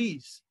course,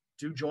 please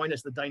do join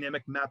us, the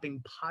Dynamic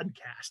Mapping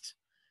Podcast,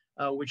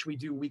 which we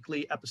do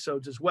weekly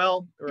episodes as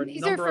well.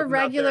 These are for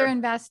regular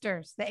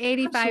investors, the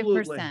 85%.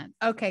 Absolutely.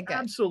 Okay, good.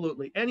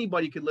 Absolutely.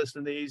 Anybody could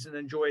listen to these and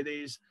enjoy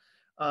these.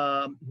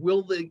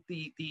 Will the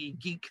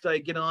geek that I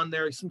get on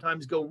there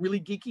sometimes go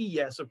really geeky?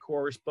 Yes, of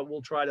course, but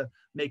we'll try to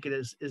make it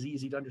as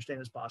easy to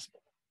understand as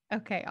possible.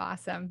 Okay,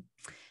 awesome.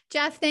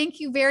 Jeff, thank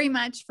you very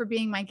much for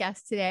being my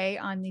guest today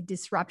on the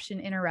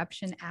Disruption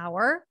Interruption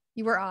Hour.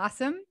 You were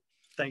awesome.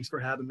 Thanks for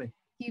having me.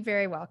 You're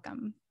very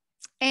welcome.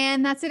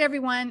 And that's it,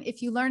 everyone.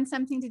 If you learned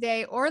something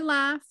today or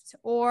laughed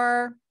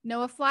or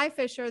know a fly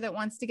fisher that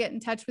wants to get in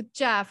touch with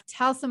Jeff,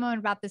 tell someone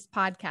about this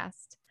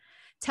podcast.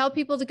 Tell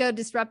people to go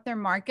disrupt their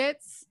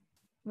markets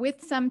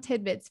with some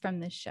tidbits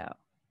from this show.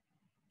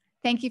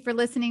 Thank you for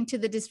listening to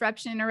the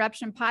Disruption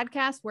Interruption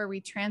Podcast, where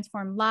we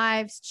transform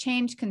lives,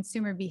 change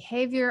consumer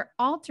behavior,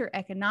 alter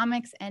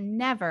economics, and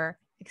never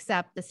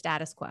accept the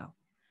status quo.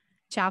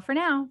 Ciao for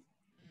now.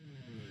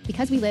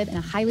 Because we live in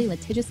a highly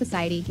litigious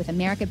society, with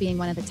America being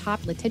one of the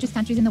top litigious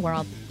countries in the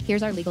world,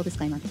 here's our legal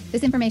disclaimer.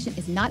 This information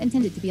is not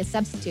intended to be a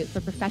substitute for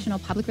professional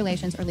public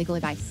relations or legal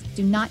advice.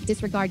 Do not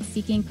disregard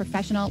seeking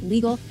professional,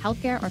 legal,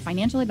 healthcare, or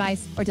financial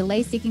advice, or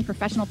delay seeking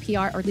professional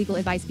PR or legal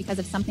advice because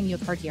of something you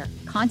have heard here.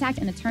 Contact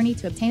an attorney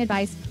to obtain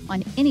advice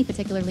on any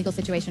particular legal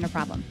situation or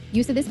problem.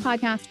 Use of this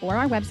podcast or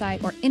our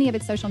website or any of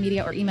its social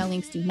media or email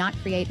links do not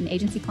create an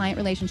agency-client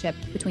relationship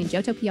between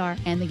Johto PR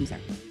and the user.